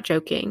 I'm not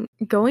joking.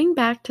 Going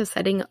back to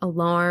setting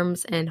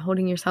alarms and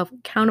holding yourself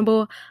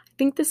accountable, I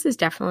think this is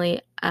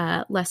definitely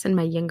a lesson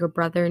my younger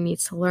brother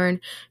needs to learn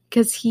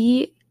because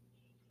he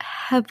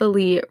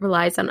heavily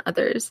relies on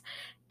others.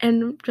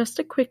 And just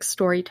a quick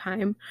story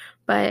time,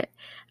 but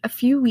a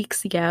few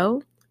weeks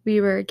ago,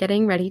 we were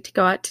getting ready to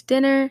go out to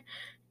dinner,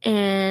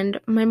 and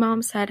my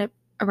mom said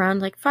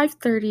around like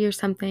 5:30 or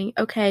something,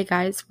 okay,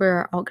 guys,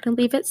 we're all going to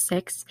leave at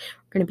 6.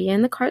 We're going to be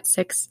in the car at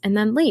 6 and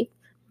then leave.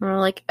 And we're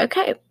like,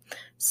 okay.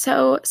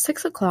 So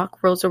 6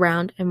 o'clock rolls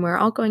around and we're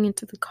all going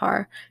into the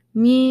car.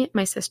 Me,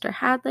 my sister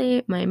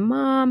Hadley, my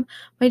mom,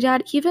 my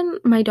dad, even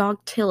my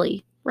dog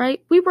Tilly,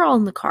 right? We were all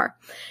in the car.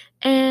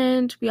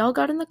 And we all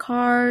got in the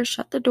car,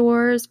 shut the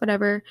doors,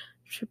 whatever.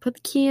 She put the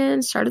key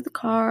in, started the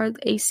car,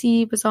 the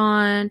AC was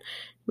on.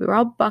 We were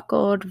all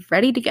buckled,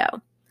 ready to go.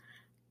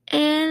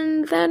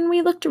 And then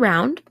we looked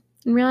around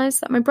and realized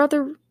that my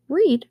brother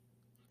Reed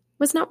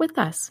was not with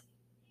us.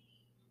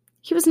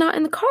 He was not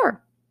in the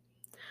car.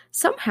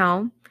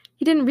 Somehow,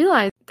 he didn't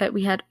realize that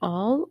we had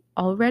all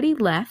already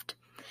left,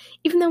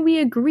 even though we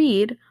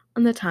agreed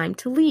on the time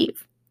to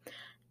leave.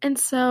 And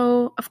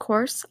so, of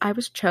course, I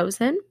was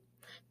chosen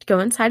to go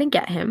inside and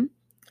get him.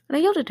 And I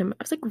yelled at him.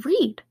 I was like,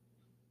 Reed,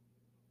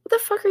 what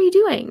the fuck are you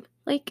doing?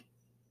 Like,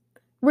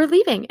 we're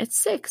leaving at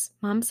 6.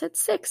 Mom said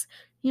 6.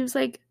 He was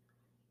like,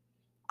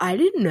 I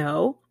didn't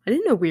know. I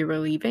didn't know we were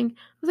leaving.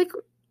 I was like,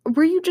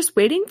 were you just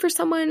waiting for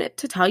someone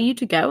to tell you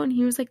to go? And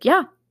he was like,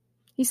 yeah.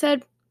 He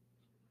said,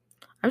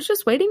 I was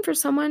just waiting for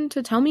someone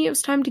to tell me it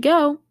was time to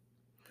go.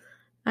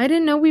 I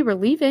didn't know we were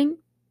leaving.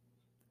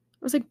 I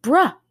was like,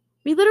 bruh,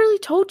 we literally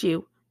told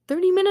you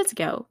 30 minutes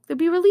ago that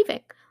we were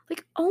leaving.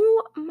 Like,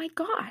 oh my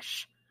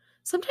gosh.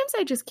 Sometimes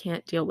I just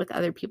can't deal with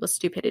other people's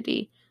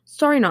stupidity.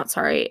 Sorry, not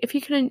sorry. If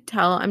you couldn't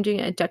tell, I'm doing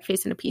a duck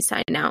face and a peace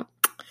sign now.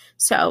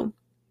 So,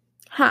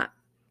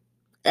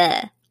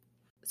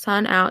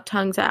 sun out,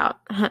 tongues out.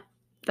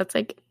 That's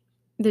like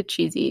the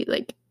cheesy,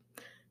 like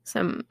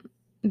some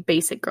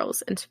basic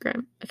girls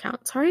Instagram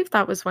account. Sorry if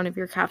that was one of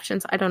your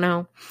captions. I don't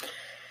know.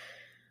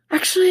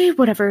 Actually,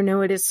 whatever.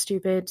 No, it is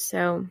stupid.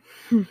 So,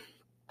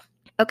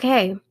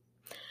 okay.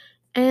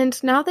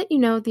 And now that you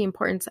know the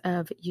importance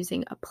of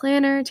using a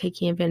planner,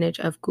 taking advantage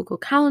of Google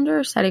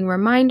Calendar, setting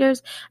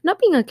reminders, not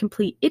being a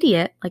complete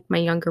idiot like my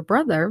younger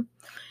brother,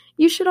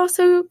 you should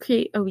also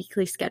create a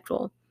weekly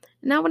schedule.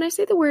 Now, when I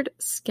say the word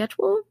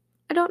schedule,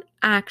 I don't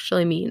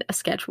actually mean a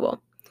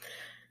schedule.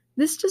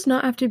 This does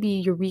not have to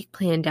be your week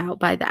planned out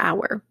by the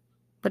hour.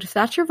 But if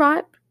that's your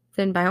vibe,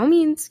 then by all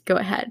means, go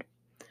ahead.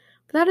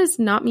 But that is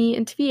not me,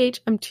 and TBH,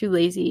 I'm too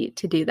lazy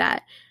to do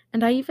that.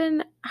 And I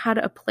even had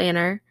a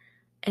planner,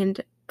 and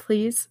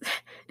please,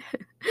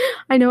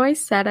 I know I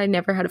said I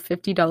never had a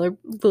 $50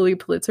 Lilly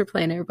Pulitzer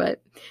planner,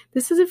 but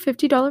this is a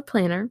 $50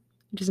 planner.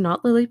 It is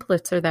not Lilly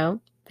Pulitzer,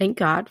 though. Thank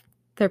God.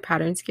 Their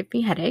patterns give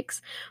me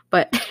headaches.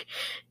 But,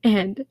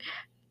 and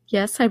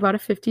yes, I bought a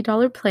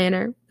 $50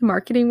 planner. The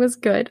marketing was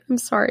good. I'm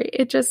sorry.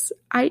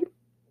 I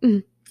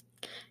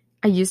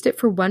used it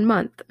for 1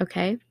 month,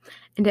 okay?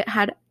 And it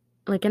had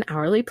like an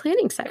hourly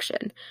planning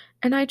section.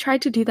 And I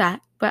tried to do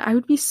that, but I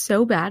would be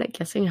so bad at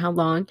guessing how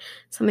long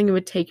something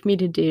would take me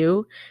to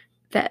do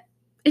that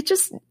it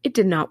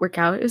did not work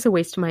out. It was a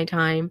waste of my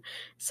time.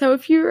 So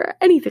if you're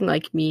anything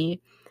like me,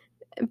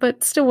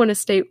 but still want to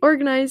stay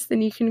organized,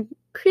 then you can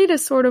create a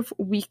sort of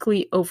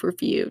weekly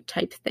overview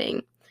type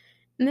thing.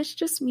 And this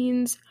just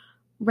means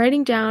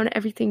writing down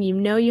everything you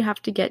know you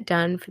have to get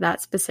done for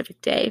that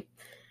specific day.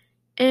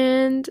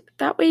 And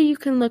that way you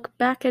can look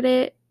back at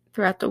it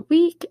throughout the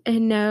week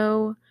and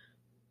know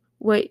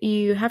what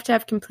you have to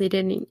have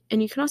completed.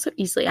 And you can also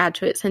easily add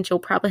to it since you'll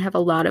probably have a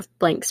lot of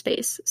blank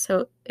space.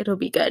 So it'll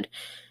be good.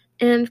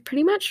 And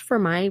pretty much for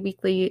my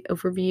weekly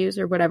overviews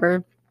or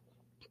whatever,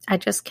 I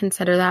just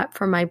consider that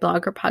for my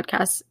blog or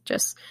podcast,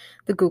 just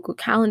the Google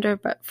Calendar.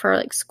 But for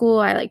like school,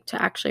 I like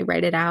to actually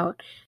write it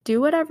out. Do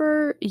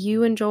whatever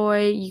you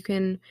enjoy. You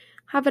can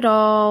have it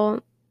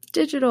all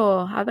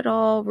digital, have it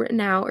all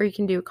written out, or you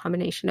can do a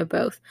combination of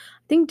both.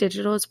 I think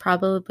digital is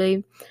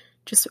probably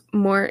just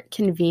more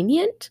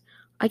convenient.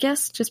 I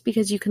guess just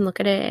because you can look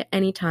at it at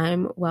any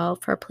time, well,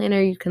 for a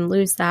planner, you can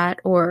lose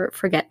that or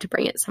forget to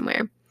bring it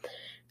somewhere.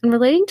 And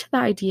relating to the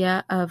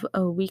idea of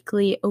a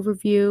weekly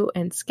overview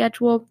and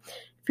schedule,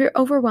 if you're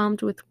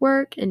overwhelmed with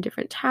work and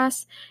different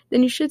tasks,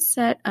 then you should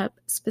set up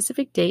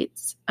specific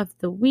dates of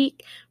the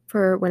week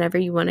for whenever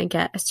you want to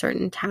get a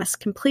certain task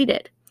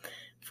completed.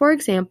 For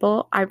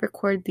example, I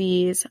record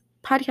these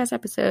podcast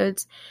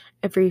episodes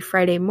every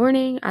Friday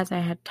morning, as I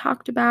had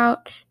talked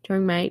about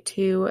during my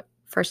 2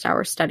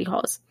 first-hour study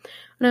halls.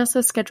 And I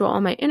also schedule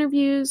all my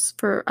interviews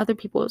for other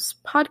people's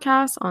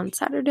podcasts on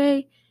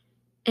Saturday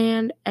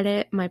and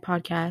edit my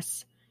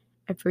podcasts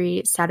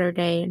every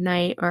Saturday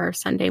night or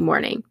Sunday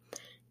morning.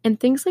 And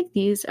things like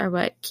these are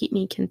what keep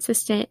me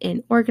consistent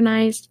and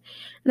organized.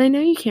 And I know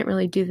you can't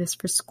really do this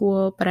for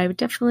school, but I would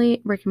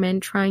definitely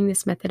recommend trying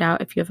this method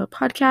out if you have a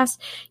podcast,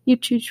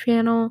 YouTube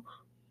channel,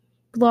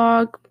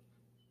 blog,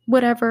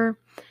 whatever.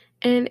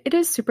 And it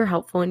is super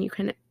helpful, and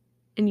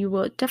you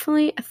will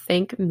definitely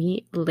thank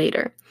me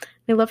later.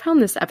 I love how in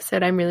this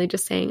episode I'm really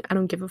just saying I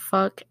don't give a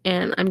fuck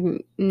and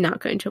I'm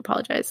not going to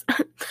apologize.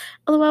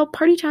 LOL,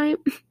 party time.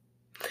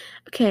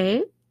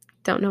 Okay,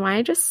 don't know why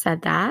I just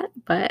said that,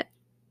 but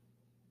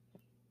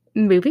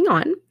moving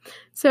on.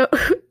 So,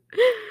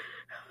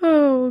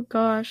 oh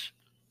gosh.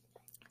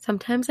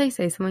 Sometimes I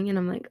say something and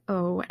I'm like,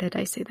 oh, why did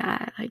I say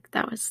that? Like,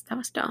 that was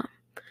dumb.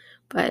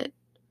 But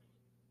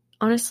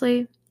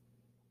honestly,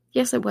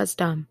 yes, it was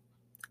dumb.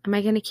 Am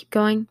I going to keep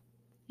going?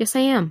 Yes,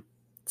 I am.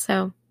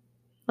 So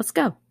let's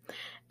go.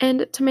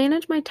 And to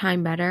manage my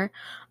time better,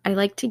 I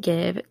like to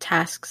give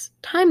tasks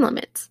time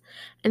limits.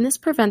 And this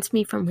prevents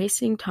me from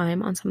wasting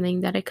time on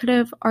something that I could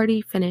have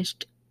already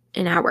finished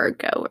an hour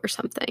ago or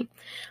something.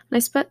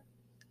 And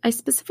I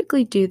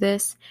specifically do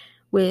this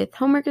with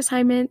homework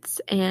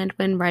assignments and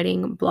when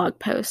writing blog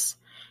posts.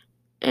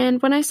 And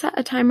when I set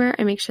a timer,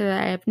 I make sure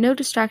that I have no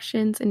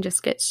distractions and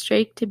just get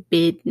straight to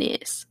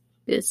business.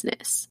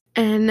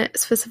 And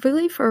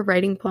specifically for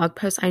writing blog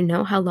posts, I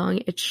know how long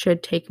it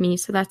should take me,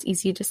 so that's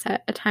easy to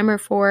set a timer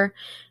for.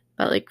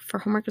 But like for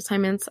homework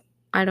assignments,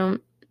 I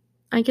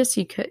guess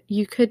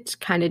you could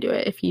kind of do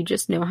it if you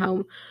just know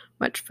how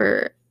much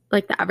for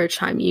like the average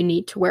time you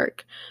need to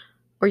work.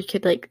 Or you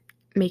could like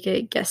make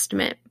a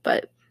guesstimate,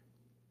 but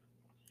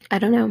I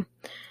don't know.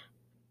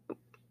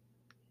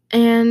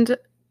 And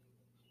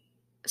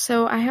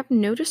so I have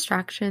no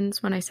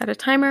distractions when I set a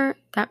timer.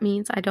 That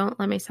means I don't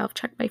let myself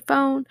check my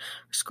phone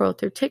or scroll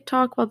through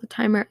TikTok while the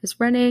timer is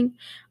running.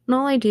 And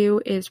all I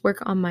do is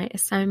work on my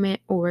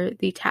assignment or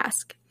the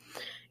task.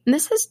 And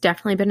this has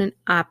definitely been an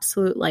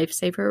absolute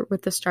lifesaver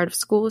with the start of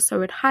school. So I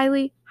would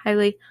highly,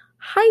 highly,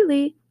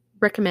 highly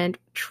recommend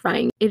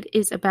trying. It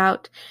is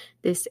about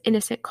this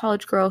innocent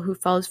college girl who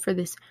falls for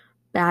this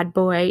bad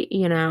boy,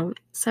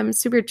 some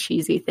super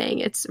cheesy thing.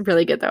 It's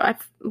really good though.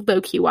 I've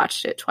low-key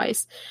watched it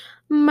twice.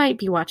 Might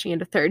be watching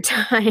it a third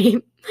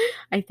time.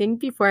 I think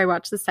before I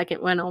watch the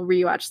second one, I'll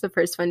rewatch the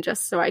first one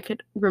just so I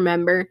could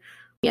remember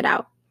it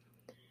out.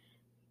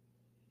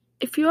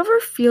 If you ever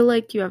feel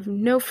like you have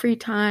no free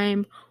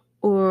time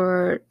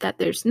or that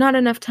there's not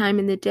enough time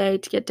in the day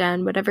to get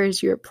done whatever it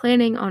is you're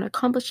planning on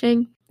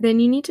accomplishing,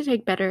 then you need to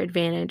take better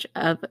advantage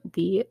of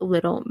the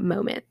little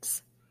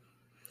moments.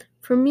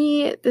 For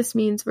me, this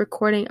means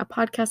recording a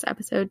podcast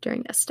episode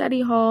during a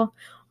study hall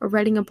or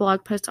writing a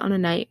blog post on a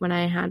night when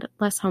I had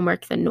less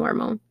homework than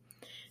normal.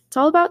 It's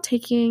all about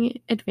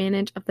taking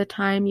advantage of the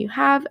time you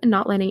have and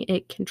not letting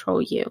it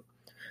control you.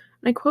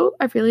 And a quote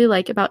I really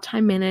like about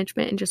time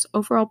management and just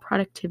overall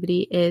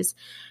productivity is,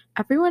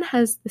 everyone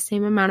has the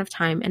same amount of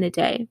time in a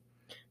day,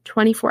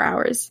 24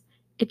 hours.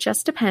 It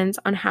just depends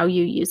on how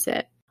you use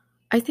it.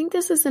 I think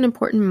this is an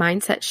important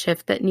mindset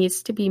shift that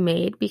needs to be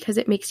made because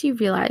it makes you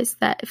realize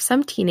that if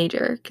some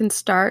teenager can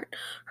start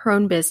her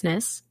own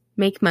business,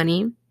 make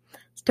money,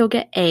 still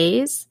get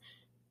A's,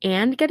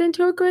 and get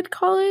into a good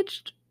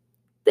college,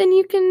 then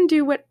you can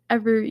do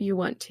whatever you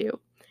want to.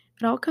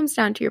 It all comes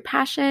down to your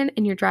passion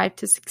and your drive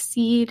to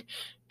succeed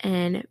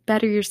and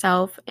better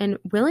yourself and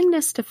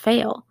willingness to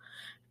fail.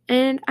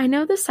 And I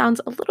know this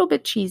sounds a little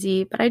bit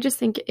cheesy, but I just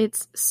think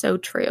it's so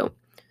true.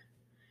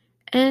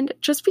 And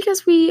just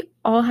because we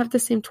all have the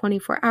same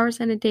 24 hours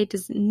in a day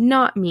does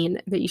not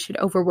mean that you should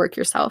overwork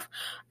yourself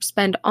or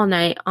spend all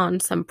night on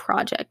some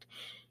project.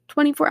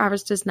 24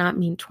 hours does not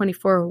mean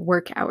 24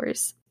 work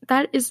hours.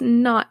 That is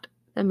not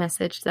the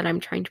message that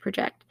I'm trying to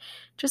project.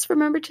 Just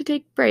remember to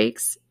take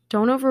breaks,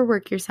 don't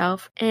overwork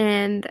yourself,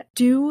 and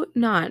do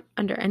not,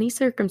 under any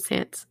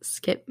circumstance,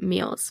 skip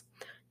meals.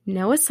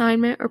 No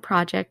assignment or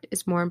project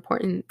is more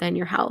important than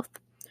your health.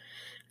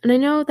 And I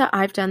know that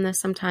I've done this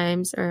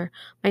sometimes, or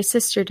my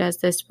sister does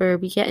this, where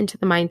we get into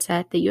the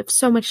mindset that you have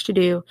so much to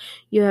do.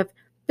 You have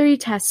 3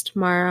 tests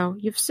tomorrow.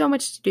 You have so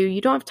much to do.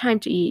 You don't have time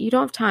to eat. You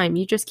don't have time.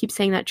 You just keep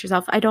saying that to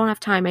yourself. I don't have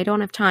time. I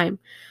don't have time.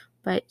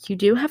 But you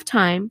do have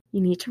time.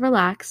 You need to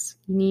relax.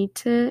 You need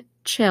to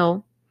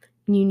chill.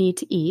 And you need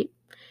to eat.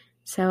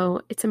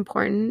 So it's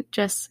important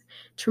just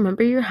to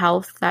remember your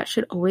health. That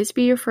should always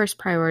be your first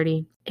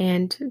priority.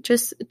 And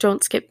just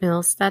don't skip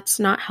meals. That's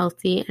not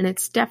healthy, and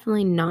it's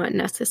definitely not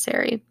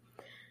necessary.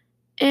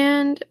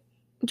 And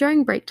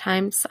during break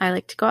times, I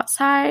like to go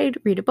outside,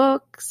 read a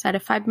book, set a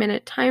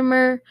 5-minute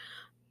timer,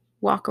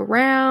 walk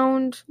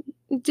around,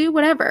 do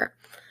whatever.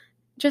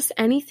 Just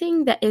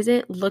anything that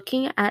isn't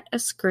looking at a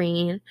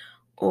screen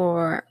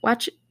or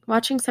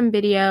watching some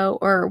video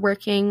or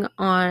working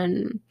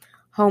on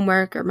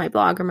homework or my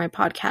blog or my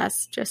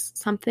podcast, just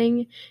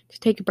something to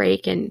take a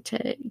break and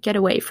to get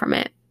away from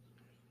it.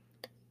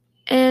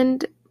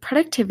 And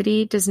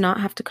productivity does not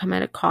have to come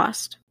at a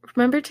cost.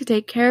 Remember to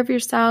take care of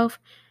yourself,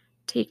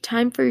 take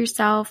time for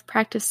yourself,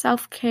 practice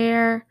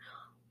self-care,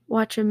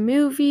 watch a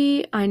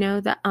movie. I know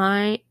that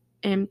I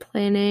am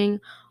planning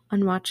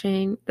on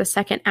watching the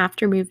second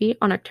After movie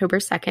on October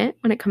 2nd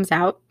when it comes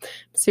out. I'm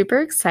super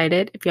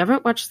excited. If you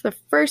haven't watched the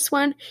first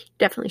one, you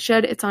definitely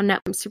should. It's on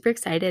Netflix. I'm super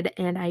excited,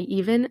 and I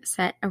even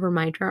set a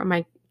reminder on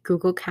my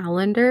Google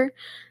Calendar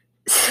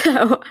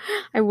so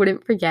I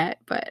wouldn't forget.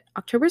 But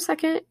October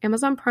 2nd,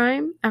 Amazon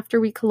Prime, After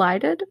We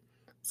Collided,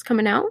 is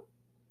coming out.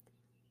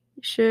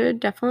 You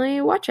should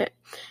definitely watch it.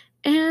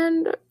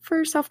 And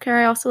for self-care,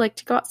 I also like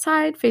to go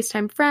outside,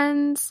 FaceTime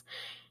friends,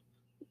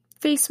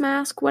 face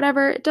mask,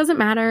 whatever. It doesn't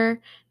matter.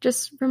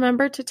 Just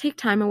remember to take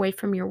time away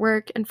from your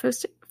work and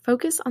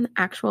focus on the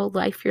actual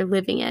life you're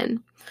living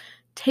in.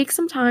 Take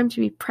some time to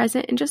be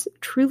present and just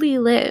truly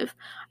live.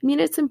 I mean,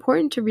 it's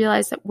important to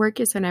realize that work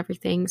isn't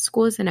everything,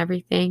 school isn't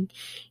everything.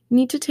 You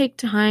need to take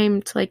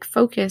time to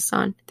focus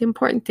on the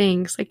important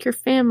things like your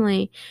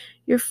family,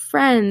 your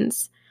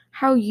friends,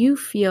 how you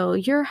feel,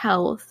 your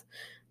health,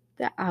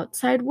 the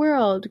outside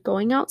world,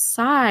 going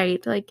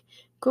outside,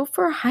 go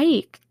for a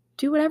hike,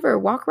 do whatever,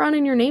 walk around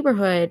in your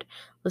neighborhood,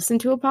 listen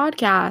to a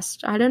podcast.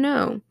 I don't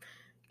know.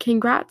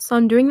 Congrats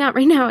on doing that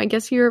right now. I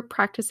guess you're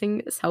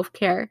practicing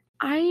self-care.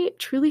 I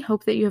truly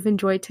hope that you have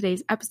enjoyed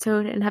today's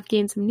episode and have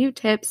gained some new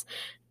tips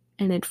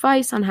and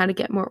advice on how to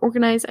get more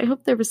organized. I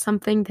hope there was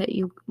something that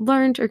you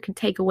learned or could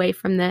take away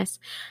from this.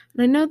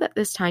 And I know that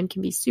this time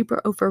can be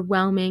super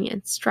overwhelming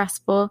and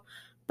stressful,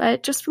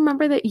 but just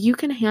remember that you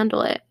can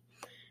handle it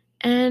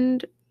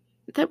and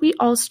that we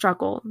all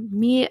struggle,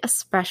 me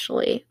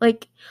especially. I'm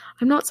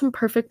not some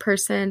perfect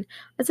person.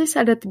 As I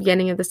said at the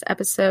beginning of this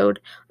episode,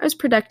 I was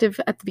productive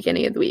at the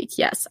beginning of the week.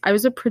 Yes, I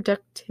was a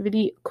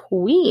productivity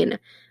queen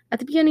at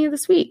the beginning of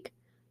this week.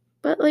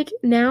 But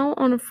now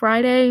on a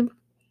Friday,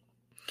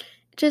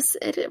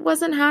 it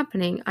wasn't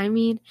happening. I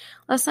mean,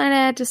 last night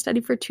I had to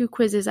study for 2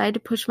 quizzes. I had to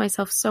push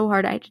myself so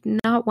hard. I did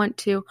not want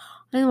to.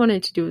 All I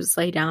wanted to do was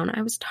lay down.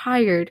 I was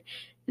tired.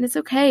 And it's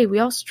okay. We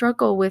all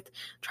struggle with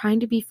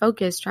trying to be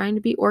focused, trying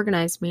to be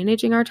organized,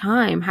 managing our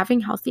time, having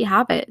healthy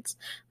habits.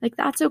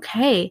 That's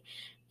okay.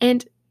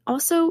 And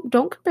also,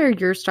 don't compare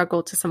your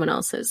struggle to someone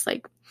else's.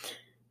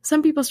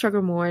 Some people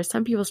struggle more,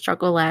 some people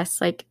struggle less,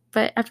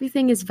 but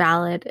everything is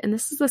valid. And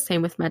this is the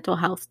same with mental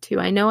health too.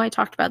 I know I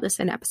talked about this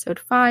in episode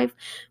 5,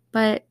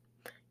 but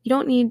you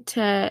don't need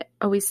to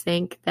always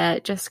think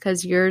that just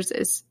because yours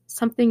is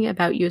something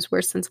about you is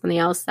worse than something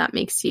else, that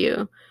makes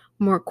you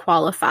more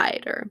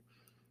qualified or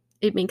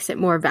it makes it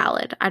more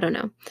valid. I don't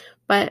know.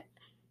 But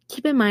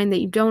keep in mind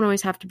that you don't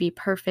always have to be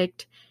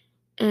perfect.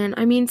 And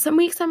I mean, some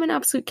weeks I'm an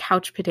absolute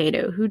couch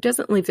potato who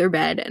doesn't leave their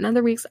bed, and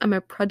other weeks I'm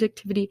a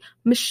productivity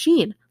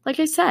machine. Like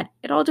I said,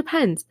 it all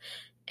depends.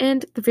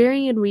 And the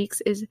varying in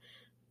weeks is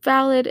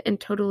valid and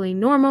totally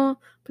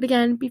normal. But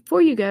again,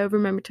 before you go,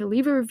 remember to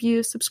leave a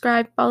review,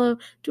 subscribe, follow,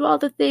 do all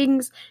the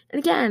things. And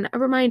again, a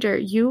reminder,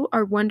 you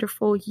are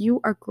wonderful, you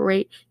are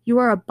great, you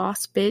are a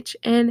boss bitch,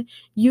 and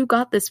you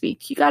got this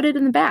week. You got it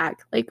in the bag.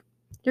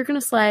 You're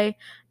gonna slay.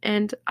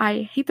 And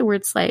I hate the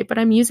word slay, but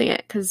I'm using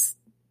it because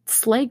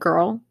slay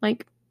girl, I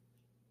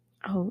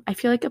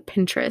feel like a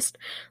Pinterest,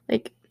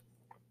 like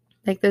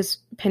those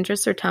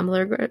Pinterest or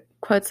Tumblr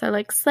quotes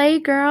that slay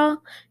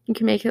girl. You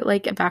can make it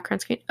a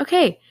background screen.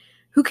 Okay,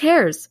 who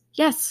cares?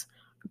 Yes,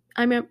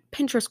 I'm a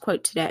Pinterest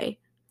quote today.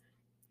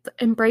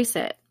 Embrace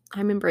it.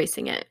 I'm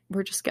embracing it.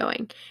 We're just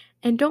going.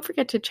 And don't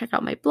forget to check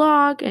out my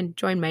blog and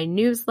join my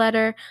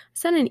newsletter. I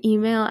send an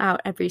email out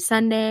every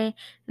Sunday, and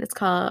it's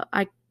called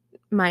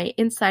my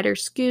Insider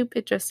Scoop.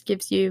 It just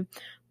gives you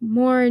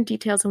more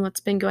details on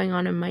what's been going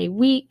on in my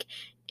week,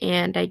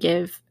 and I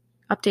give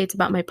updates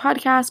about my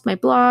podcast, my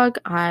blog.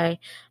 I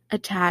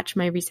attach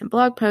my recent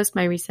blog post,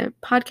 my recent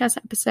podcast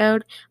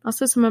episode,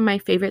 also some of my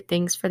favorite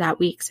things for that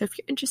week. So if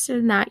you're interested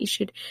in that, you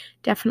should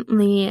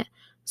definitely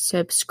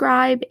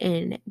subscribe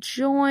and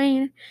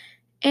join.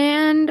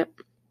 And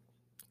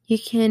you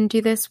can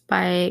do this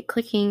by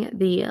clicking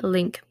the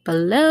link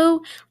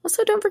below.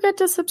 Also, don't forget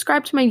to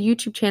subscribe to my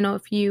YouTube channel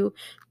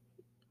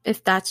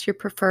if that's your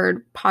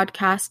preferred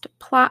podcast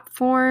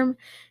platform.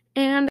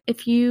 And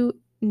if you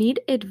need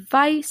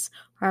advice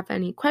or have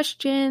any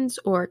questions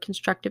or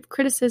constructive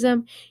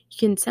criticism, you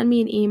can send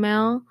me an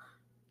email.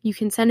 You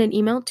can send an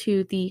email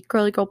to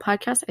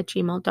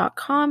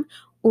thegirlygirlpodcast@gmail.com,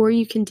 or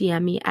you can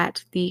DM me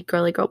at the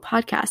Girly Girl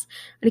Podcast.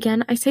 And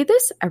again, I say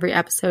this every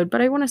episode, but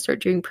I want to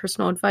start doing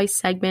personal advice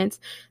segments.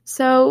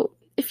 So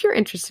if you're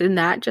interested in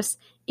that, just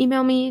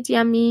email me,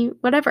 DM me,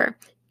 whatever.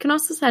 can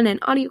also send an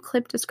audio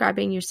clip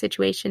describing your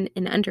situation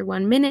in under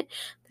 1 minute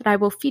that I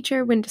will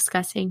feature when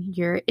discussing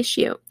your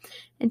issue.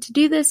 And to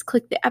do this,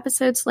 click the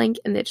episode's link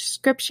in the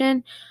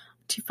description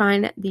to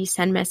find the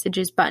send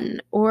messages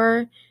button.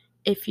 Or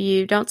if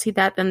you don't see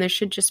that, then there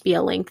should just be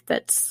a link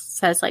that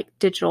says like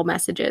digital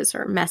messages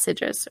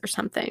or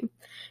something.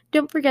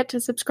 Don't forget to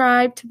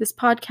subscribe to this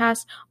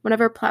podcast,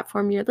 whatever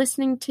platform you're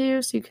listening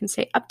to, so you can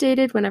stay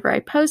updated whenever I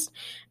post,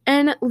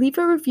 and leave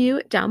a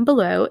review down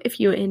below if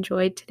you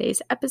enjoyed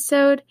today's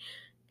episode.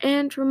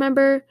 And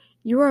remember,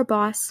 you're a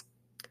boss.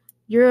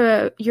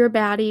 You're a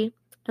baddie.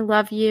 I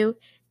love you,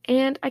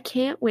 and I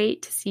can't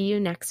wait to see you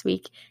next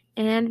week.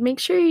 And make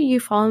sure you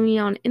follow me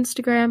on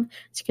Instagram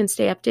so you can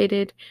stay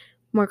updated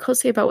more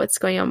closely about what's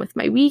going on with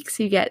my week,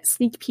 so you get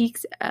sneak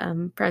peeks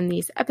from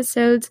these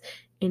episodes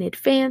in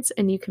advance,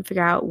 and you can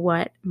figure out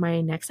what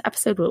my next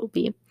episode will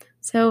be.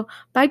 So,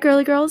 bye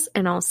girly girls,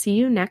 and I'll see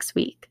you next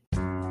week.